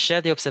 we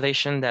shared the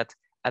observation that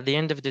at the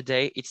end of the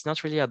day, it's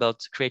not really about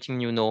creating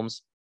new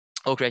norms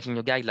or creating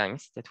new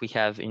guidelines that we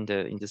have in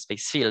the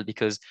space field,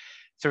 because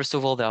first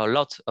of all, there are a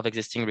lot of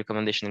existing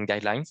recommendations and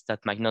guidelines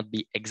that might not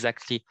be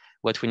exactly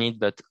what we need,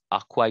 but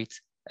are quite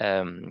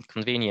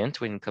convenient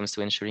when it comes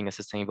to ensuring a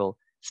sustainable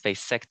space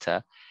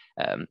sector.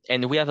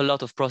 And we have a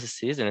lot of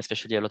processes and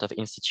especially a lot of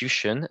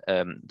institutions,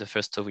 the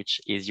first of which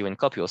is UN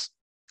COPIOS,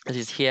 that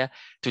is here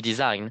to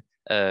design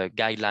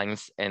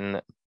guidelines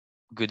and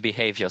good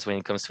behaviors when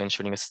it comes to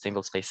ensuring a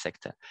sustainable space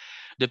sector.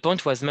 The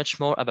point was much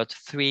more about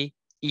three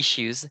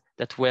issues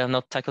that were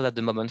not tackled at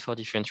the moment for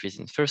different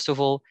reasons. First of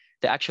all,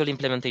 the actual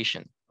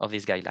implementation of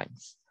these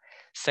guidelines.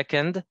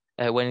 Second,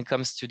 when it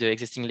comes to the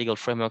existing legal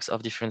frameworks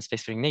of different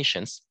spacefaring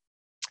nations,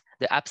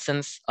 the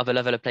absence of a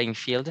level playing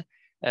field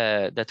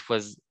that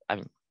was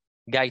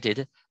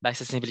guided by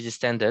sustainability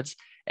standards,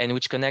 and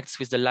which connects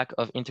with the lack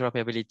of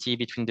interoperability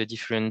between the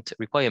different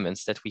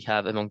requirements that we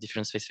have among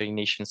different spacefaring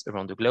nations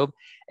around the globe,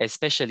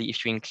 especially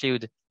if you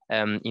include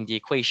in the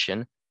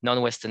equation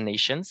non-Western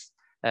nations,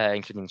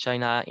 including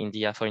China,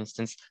 India, for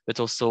instance, but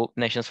also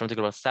nations from the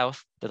global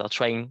south that are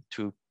trying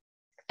to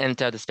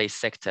enter the space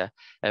sector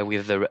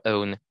with their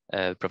own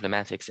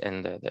problematics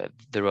and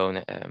their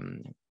own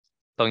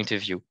point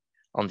of view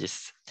on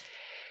this.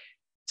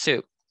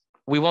 So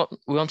we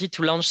wanted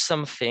to launch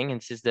something,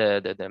 and this is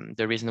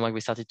the reason why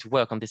we started to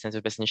work on this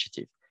Neto-based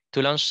initiative,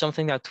 to launch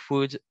something that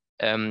would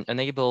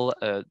enable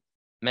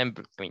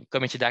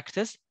committed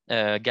actors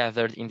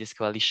gathered in this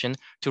coalition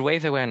to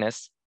raise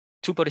awareness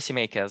to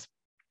policymakers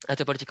at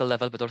a political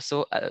level, but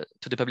also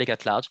to the public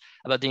at large,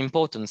 about the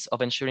importance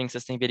of ensuring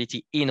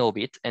sustainability in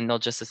orbit and not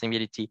just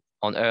sustainability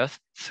on Earth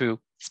through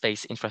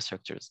space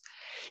infrastructures.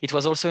 It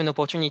was also an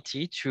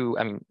opportunity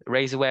to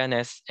raise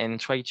awareness and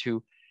try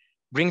to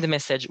bring the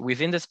message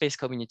within the space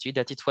community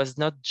that it was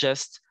not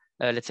just,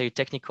 let's say, a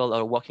technical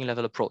or working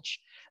level approach.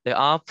 There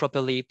are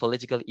properly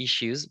political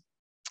issues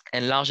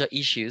and larger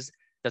issues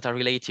that are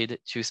related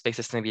to space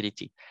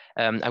sustainability.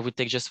 I would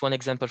take just one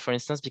example, for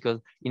instance,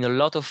 because in a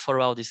lot of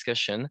fora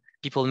discussion,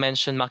 people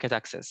mention market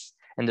access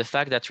and the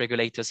fact that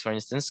regulators, for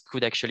instance,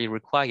 could actually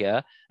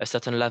require a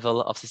certain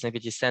level of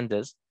sustainability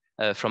standards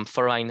from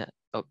foreign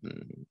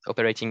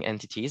operating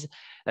entities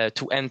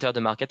to enter the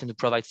market and to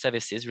provide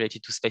services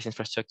related to space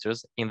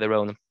infrastructures in their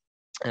own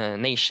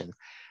nation.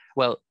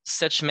 Well,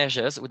 such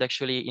measures would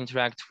actually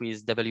interact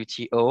with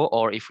WTO,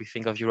 or if we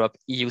think of Europe,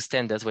 EU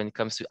standards when it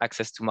comes to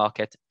access to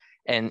market,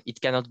 and it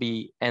cannot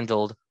be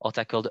handled or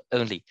tackled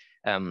only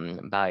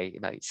by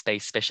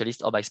space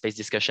specialists or by space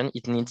discussion.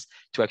 It needs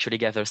to actually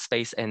gather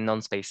space and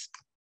non-space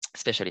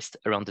specialists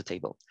around the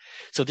table.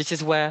 So this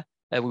is where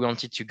we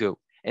wanted to go.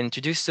 And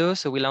to do so,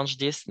 we launched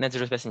this Net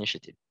Zero Space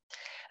Initiative.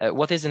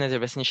 What is the Net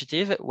Zero Space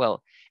Initiative?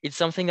 Well, it's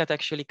something that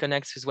actually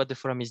connects with what the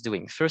forum is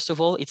doing. First of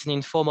all, it's an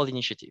informal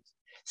initiative.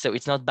 So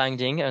it's not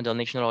binding under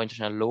national or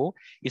international law.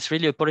 It's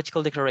really a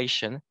political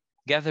declaration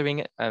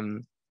gathering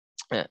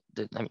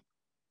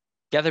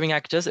gathering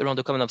actors around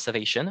the common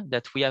observation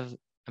that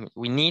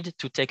we need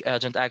to take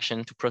urgent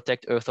action to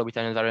protect Earth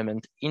orbital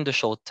environment in the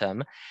short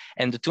term.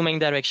 And the two main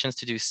directions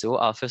to do so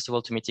are, first of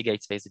all, to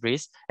mitigate space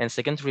debris, and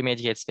second, to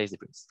remediate space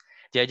debris.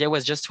 The idea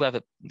was just to have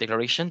a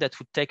declaration that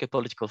would take a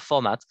political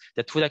format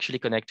that would actually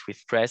connect with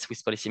press,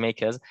 with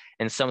policymakers,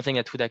 and something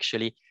that would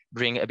actually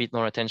bring a bit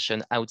more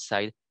attention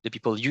outside the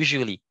people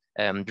usually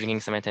bringing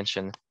some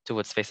attention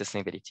towards space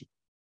sustainability.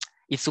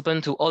 It's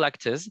open to all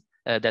actors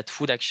that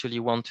would actually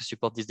want to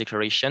support this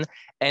declaration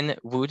and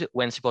would,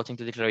 when supporting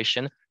the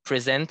declaration,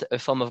 present a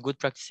form of good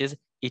practices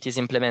it is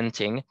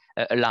implementing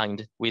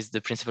aligned with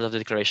the principles of the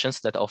declaration, so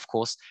that of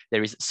course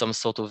there is some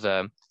sort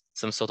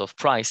of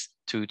price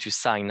to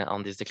sign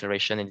on this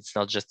declaration, and it's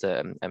not just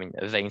a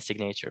vain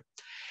signature.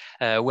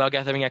 We are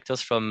gathering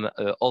actors from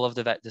all of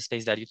the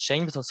space value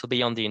chain, but also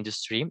beyond the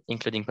industry,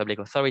 including public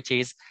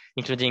authorities,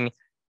 including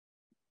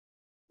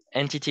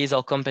entities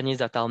or companies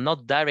that are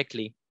not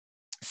directly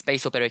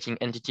space operating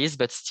entities,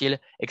 but still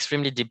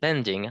extremely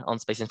depending on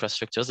space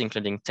infrastructures,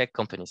 including tech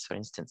companies, for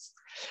instance.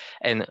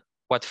 And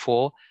what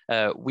for?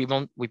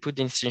 We put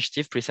this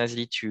initiative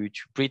precisely to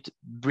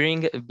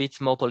bring a bit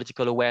more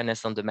political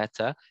awareness on the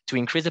matter, to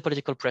increase the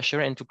political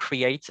pressure, and to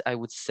create, I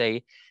would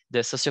say, the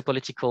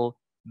sociopolitical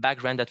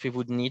background that we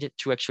would need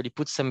to actually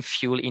put some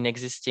fuel in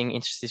existing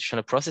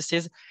institutional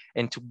processes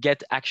and to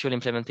get actual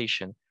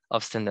implementation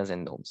of standards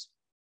and norms.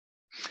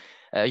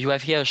 You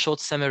have here a short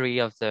summary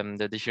of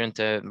the different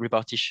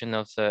repartition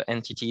of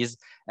entities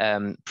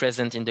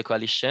present in the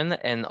coalition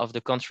and of the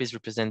countries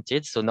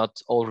represented. So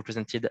not all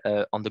represented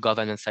on the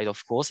governance side,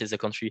 of course, is the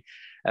country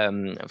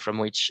from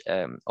which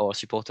our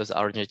supporters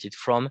are originated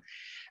from.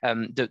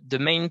 The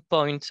main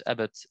point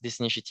about this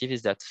initiative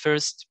is that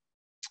first,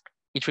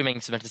 it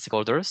remains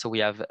multi-stakeholder. So we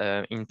have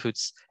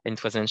inputs, and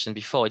it was mentioned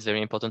before, it's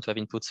very important to have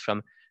inputs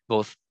from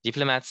both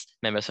diplomats,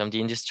 members from the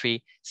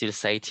industry, civil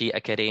society,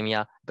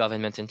 academia,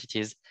 government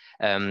entities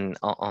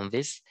on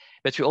this.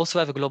 But we also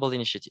have a global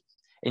initiative.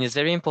 And it's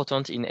very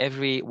important in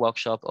every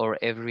workshop or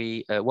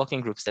every working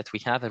groups that we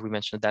have, and we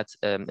mentioned that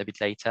a bit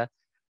later,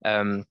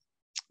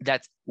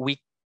 that we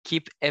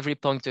keep every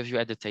point of view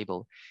at the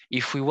table.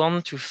 If we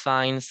want to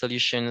find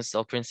solutions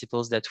or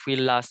principles that will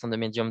last on the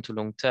medium to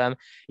long term,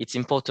 it's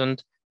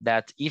important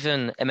that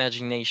even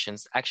emerging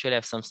nations actually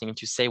have something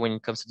to say when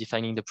it comes to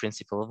defining the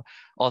principle.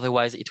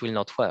 Otherwise, it will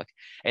not work.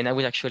 And I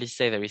would actually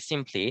say very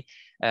simply,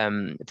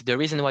 the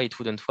reason why it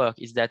wouldn't work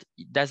is that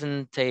it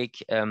doesn't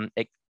take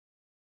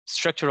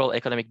structural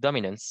economic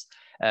dominance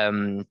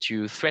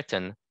to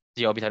threaten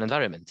the orbital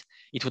environment.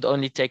 It would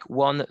only take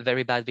one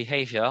very bad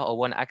behavior or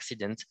one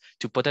accident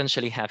to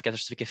potentially have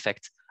catastrophic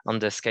effect on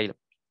the scale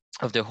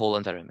of the whole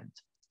environment.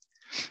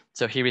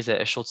 So here is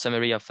a short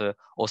summary of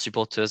our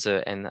supporters,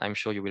 and I'm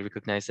sure you will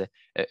recognize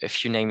a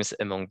few names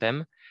among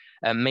them.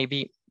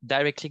 Maybe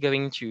directly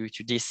going to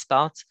this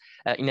part,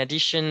 in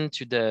addition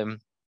to the,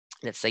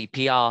 let's say,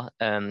 PR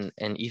and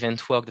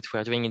event work that we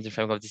are doing in the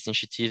framework of this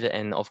initiative,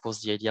 and of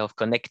course the idea of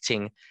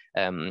connecting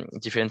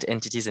different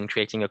entities and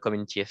creating a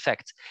community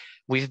effect,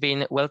 we've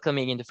been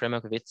welcoming in the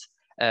framework of it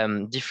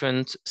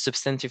different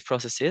substantive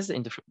processes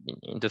in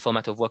the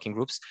format of working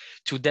groups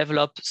to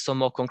develop some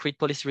more concrete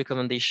policy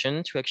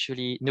recommendation to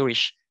actually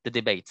nourish the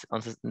debate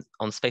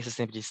on space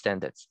sustainability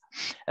standards.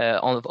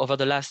 Over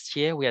the last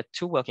year, we had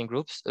 2 working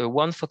groups,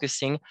 one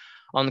focusing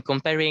on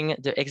comparing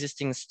the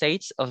existing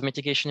states of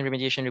mitigation and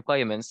remediation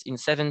requirements in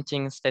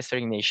 17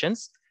 spacefaring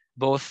nations,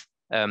 both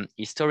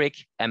historic,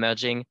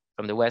 emerging,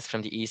 from the west,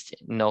 from the east,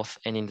 north,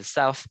 and in the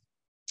south,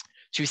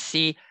 to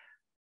see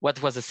what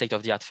was the state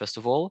of the art, first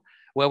of all,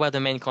 where were the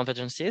main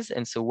convergences,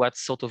 and so what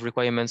sort of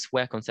requirements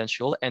were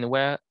consensual, and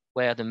where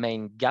were the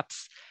main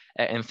gaps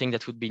and things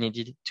that would be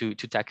needed to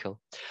tackle.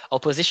 Our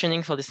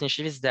positioning for this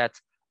initiative is that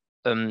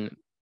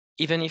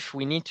even if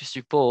we need to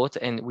support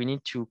and we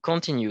need to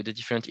continue the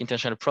different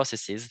international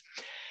processes,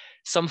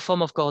 some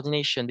form of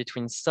coordination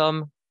between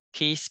some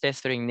key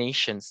spacefaring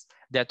nations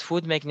that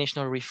would make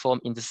national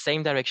reform in the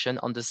same direction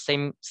on the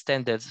same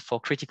standards for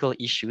critical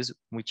issues,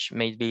 which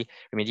may be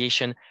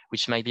remediation,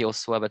 which might be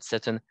also about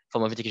certain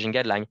form of mitigation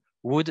guideline,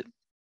 would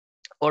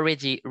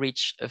already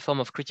reach a form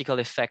of critical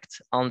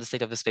effect on the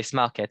state of the space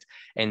market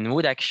and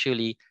would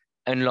actually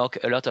unlock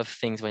a lot of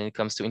things when it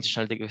comes to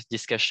international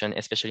discussion,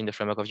 especially in the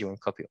framework of UN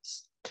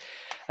COPUOS.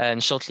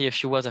 And shortly, a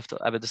few words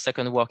about the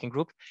second working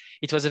group.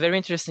 It was a very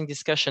interesting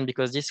discussion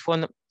because this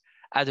one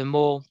had a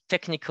more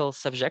technical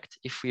subject.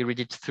 If we read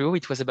it through,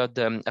 it was about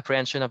the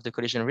apprehension of the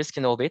collision risk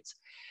in orbit.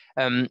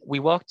 We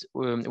worked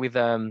with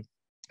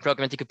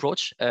pragmatic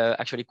approach,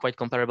 actually quite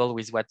comparable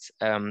with what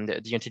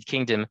the United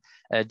Kingdom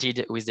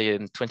did with the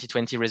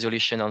 2020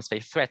 resolution on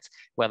space threat,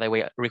 where they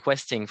were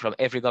requesting from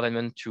every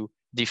government to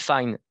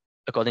define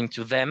according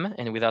to them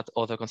and without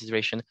other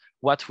consideration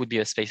what would be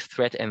a space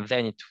threat, and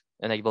then it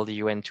enabled the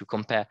UN to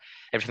compare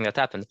everything that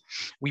happened.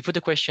 We put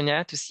a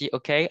questionnaire to see,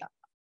 okay,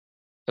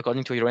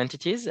 according to your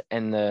entities,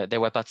 and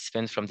there were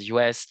participants from the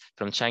US,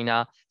 from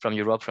China, from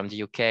Europe, from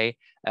the UK,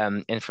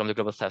 and from the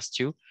Global South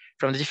too,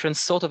 from the different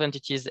sort of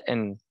entities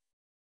and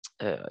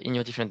in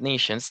your different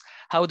nations.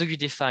 How do you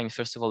define,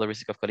 first of all, the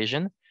risk of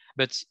collision?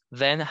 But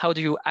then how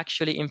do you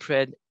actually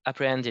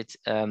apprehend it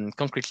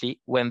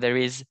concretely when there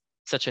is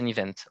such an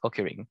event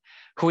occurring?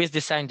 Who is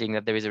deciding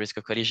that there is a risk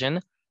of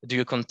collision? Do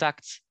you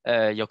contact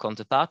your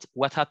counterpart?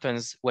 What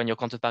happens when your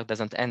counterpart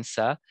doesn't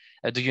answer?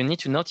 Do you need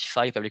to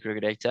notify a public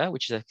regulator,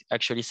 which is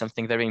actually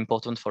something very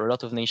important for a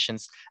lot of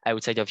nations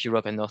outside of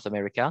Europe and North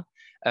America?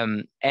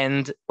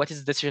 And what is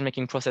the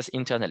decision-making process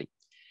internally?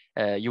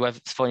 You have,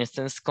 for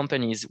instance,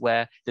 companies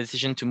where the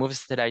decision to move a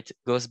satellite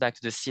goes back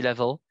to the sea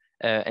level,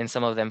 and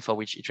some of them for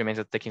which it remains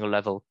at the technical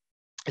level,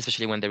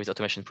 especially when there is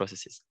automation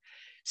processes.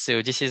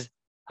 So this is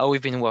how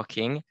we've been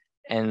working.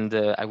 And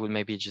I will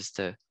maybe just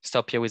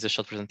stop here with a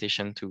short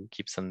presentation to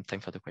keep some time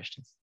for the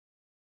questions.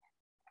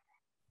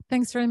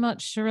 Thanks very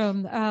much,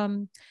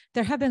 Jérôme.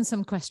 There have been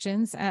some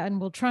questions,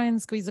 and we'll try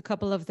and squeeze a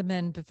couple of them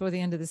in before the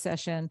end of the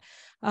session.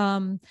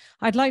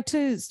 I'd like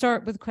to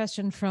start with a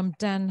question from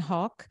Dan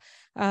Hawk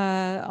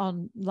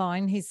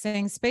online. He's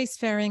saying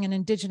spacefaring and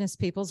indigenous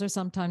peoples are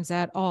sometimes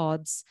at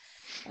odds.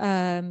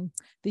 The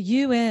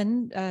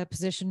UN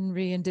position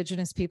re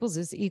indigenous peoples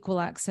is equal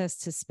access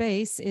to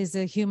space is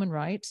a human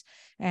right,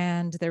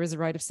 and there is a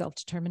right of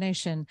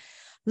self-determination.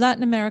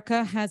 Latin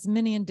America has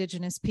many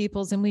indigenous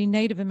peoples, and we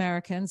Native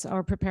Americans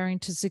are preparing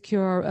to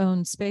secure our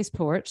own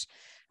spaceport,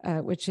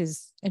 which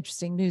is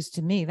interesting news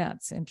to me.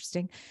 That's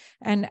interesting.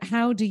 And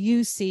how do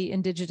you see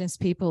indigenous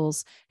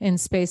peoples in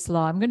space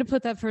law? I'm going to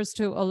put that first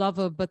to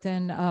Olavo, but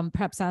then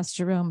perhaps ask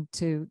Jérôme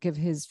to give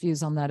his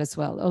views on that as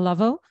well.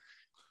 Olavo?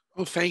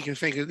 Oh, thank you.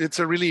 Thank you. It's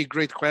a really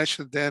great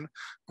question, Dan.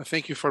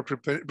 Thank you for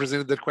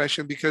presenting that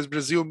question, because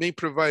Brazil may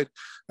provide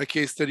a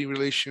case study in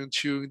relation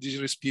to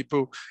indigenous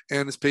people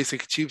and space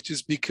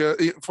activities because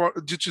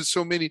due to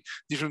so many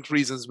different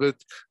reasons. But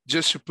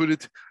just to put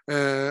it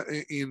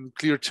in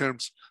clear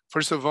terms,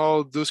 first of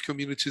all, those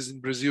communities in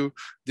Brazil,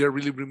 they're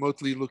really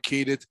remotely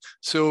located.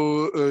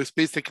 So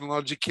space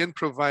technology can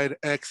provide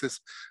access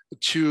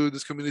to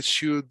those communities,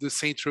 to the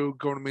central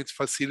government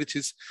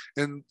facilities,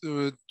 and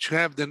to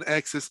have then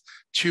access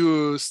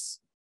to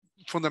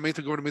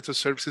fundamental governmental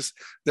services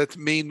that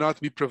may not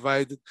be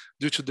provided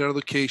due to their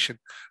location.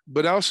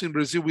 But also in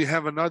Brazil, we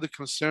have another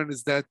concern,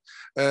 is that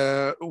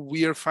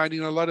we are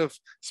finding a lot of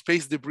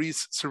space debris,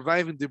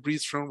 surviving debris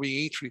from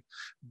re-entry,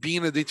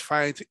 being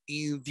identified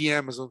in the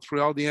Amazon,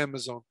 throughout the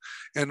Amazon,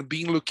 and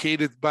being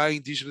located by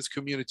indigenous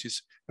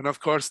communities. And of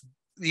course,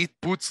 it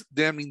puts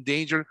them in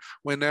danger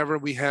whenever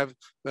we have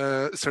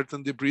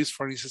certain debris,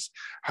 for instance,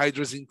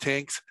 hydrogen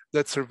tanks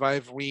that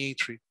survive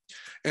re-entry.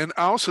 And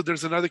also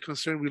there's another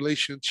concern in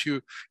relation to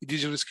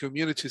indigenous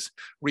communities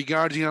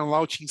regarding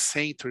launching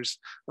centers.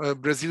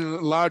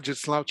 Brazil's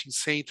largest launching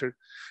center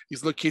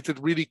is located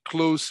really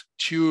close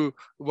to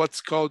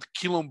what's called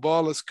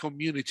quilombolas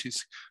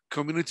communities,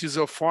 communities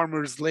of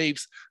former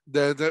slaves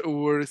that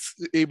were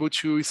able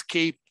to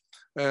escape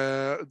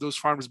those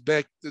farms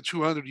back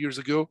 200 years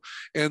ago,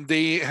 and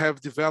they have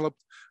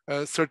developed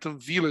certain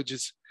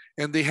villages,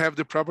 and they have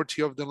the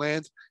property of the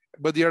land,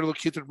 but they are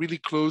located really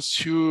close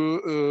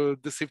to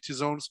the safety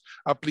zones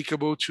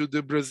applicable to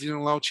the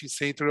Brazilian launching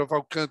center of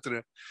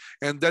Alcântara.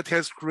 And that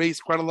has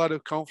raised quite a lot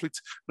of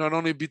conflicts, not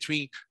only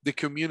between the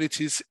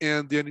communities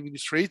and the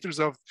administrators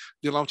of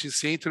the launching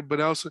center, but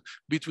also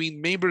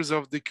between members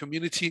of the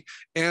community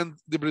and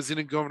the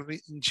Brazilian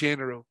government in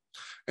general.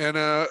 And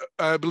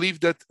I believe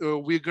that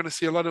we're going to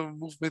see a lot of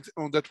movement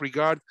on that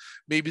regard,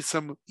 maybe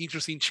some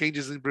interesting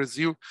changes in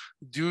Brazil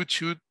due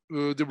to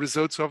the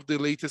results of the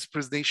latest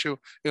presidential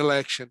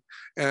election.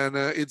 And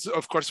it's,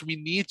 of course, we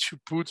need to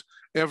put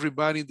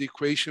everybody in the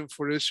equation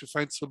for us to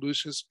find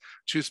solutions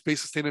to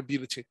space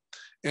sustainability.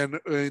 And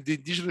the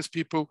indigenous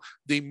people,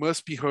 they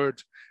must be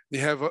heard. They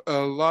have a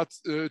lot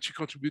to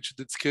contribute to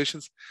the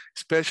discussions,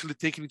 especially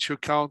taking into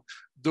account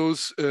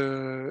those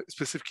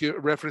specific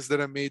references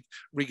that I made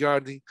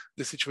regarding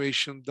the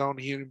situation down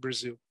here in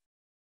Brazil.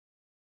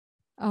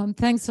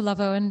 Thanks,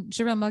 Olavo. And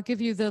Jérôme, I'll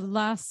give you the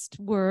last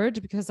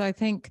word, because I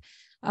think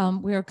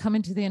we are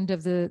coming to the end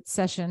of the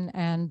session,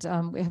 and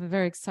we have a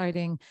very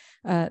exciting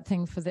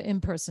thing for the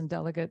in-person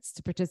delegates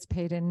to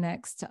participate in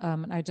next.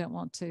 And I don't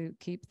want to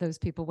keep those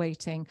people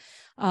waiting.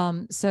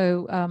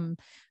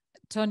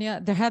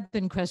 Tania, there have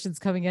been questions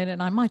coming in,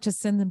 and I might just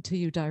send them to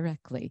you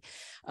directly.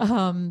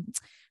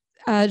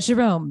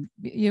 Jérôme,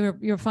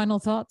 your final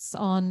thoughts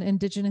on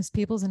indigenous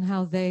peoples and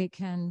how they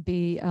can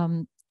be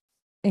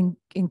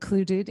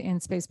included in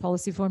space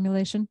policy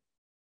formulation?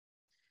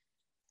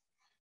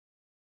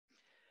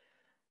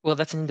 Well,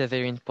 that's indeed a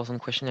very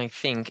important question, I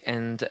think.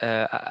 And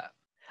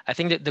I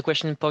think that the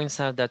question points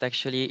out that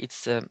actually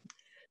it's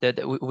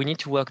that we need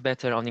to work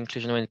better on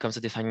inclusion when it comes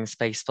to defining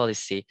space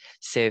policy.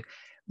 So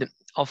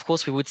of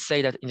course, we would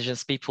say that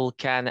indigenous people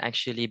can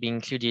actually be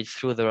included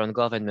through their own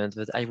government,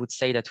 but I would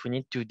say that we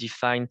need to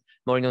define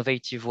more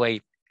innovative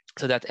way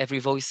so that every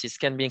voices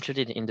can be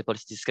included in the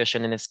policy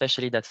discussion, and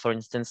especially that, for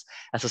instance,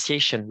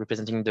 association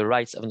representing the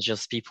rights of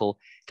indigenous people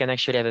can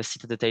actually have a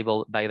seat at the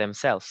table by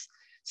themselves.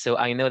 So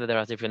I know that there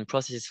are different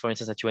processes, for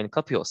instance, at UN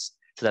COPIOS,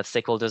 so that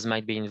stakeholders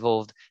might be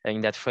involved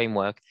in that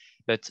framework,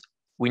 but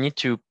we need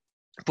to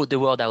put the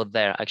word out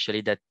there,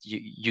 actually, that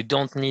you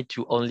don't need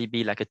to only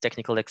be like a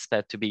technical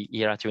expert to be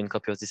here at UN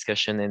COPIOS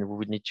discussion, and we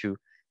would need to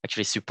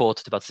actually support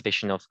the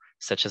participation of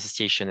such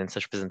association and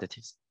such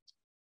representatives.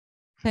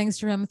 Thanks,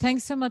 Jérôme.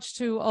 Thanks so much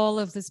to all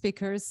of the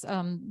speakers.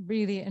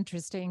 Really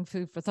interesting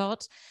food for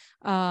thought.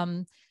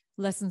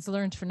 Lessons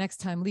learned for next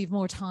time. Leave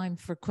more time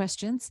for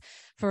questions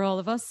for all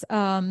of us.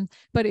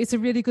 But it's a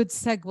really good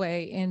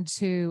segue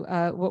into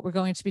what we're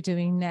going to be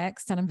doing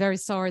next. And I'm very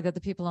sorry that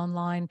the people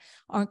online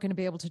aren't going to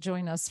be able to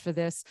join us for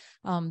this,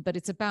 but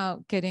it's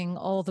about getting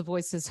all the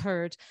voices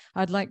heard.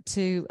 I'd like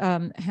to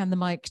hand the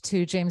mic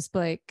to James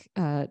Blake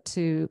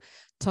to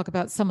talk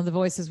about some of the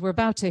voices we're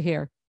about to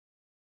hear.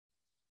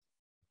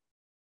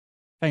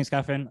 Thanks,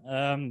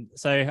 Katherine.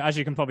 So as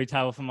you can probably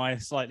tell from my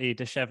slightly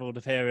disheveled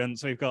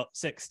appearance, we've got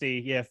 60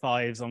 year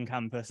fives on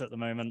campus at the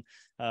moment,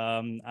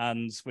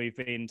 and we've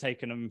been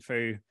taking them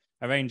through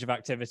a range of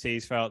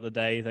activities throughout the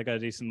day. They're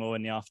going to do some more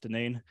in the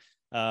afternoon.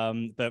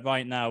 But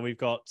right now we've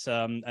got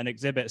an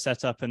exhibit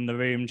set up in the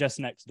room just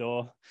next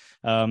door.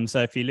 So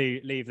if you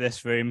leave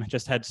this room,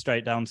 just head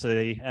straight down to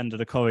the end of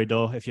the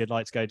corridor if you'd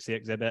like to go to the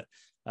exhibit.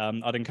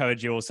 I'd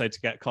encourage you also to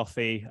get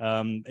coffee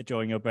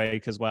during your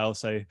break as well,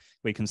 so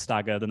we can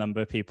stagger the number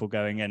of people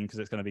going in, because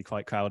it's going to be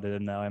quite crowded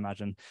in there, I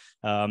imagine.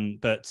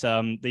 But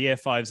the year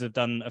fives have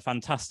done a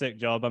fantastic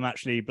job. I'm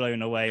actually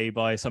blown away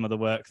by some of the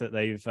work that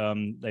they've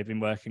been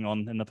working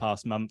on in the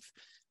past month.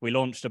 We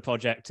launched a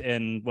project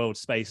in World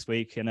Space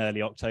Week in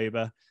early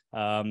October,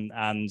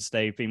 and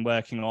they've been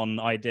working on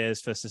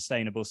ideas for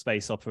sustainable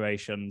space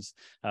operations.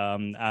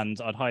 And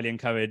I'd highly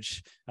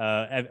encourage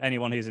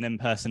anyone who's an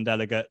in-person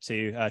delegate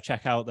to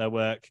check out their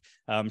work,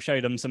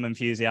 show them some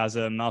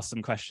enthusiasm, ask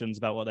them questions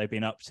about what they've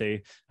been up to,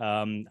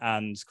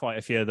 and quite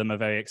a few of them are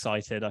very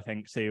excited, I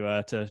think,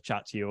 to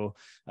chat to you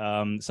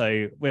all.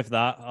 So with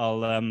that,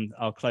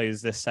 I'll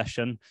close this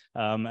session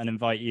and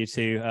invite you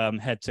to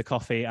head to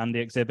coffee and the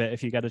exhibit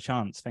if you get a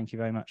chance. Thank you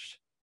very much.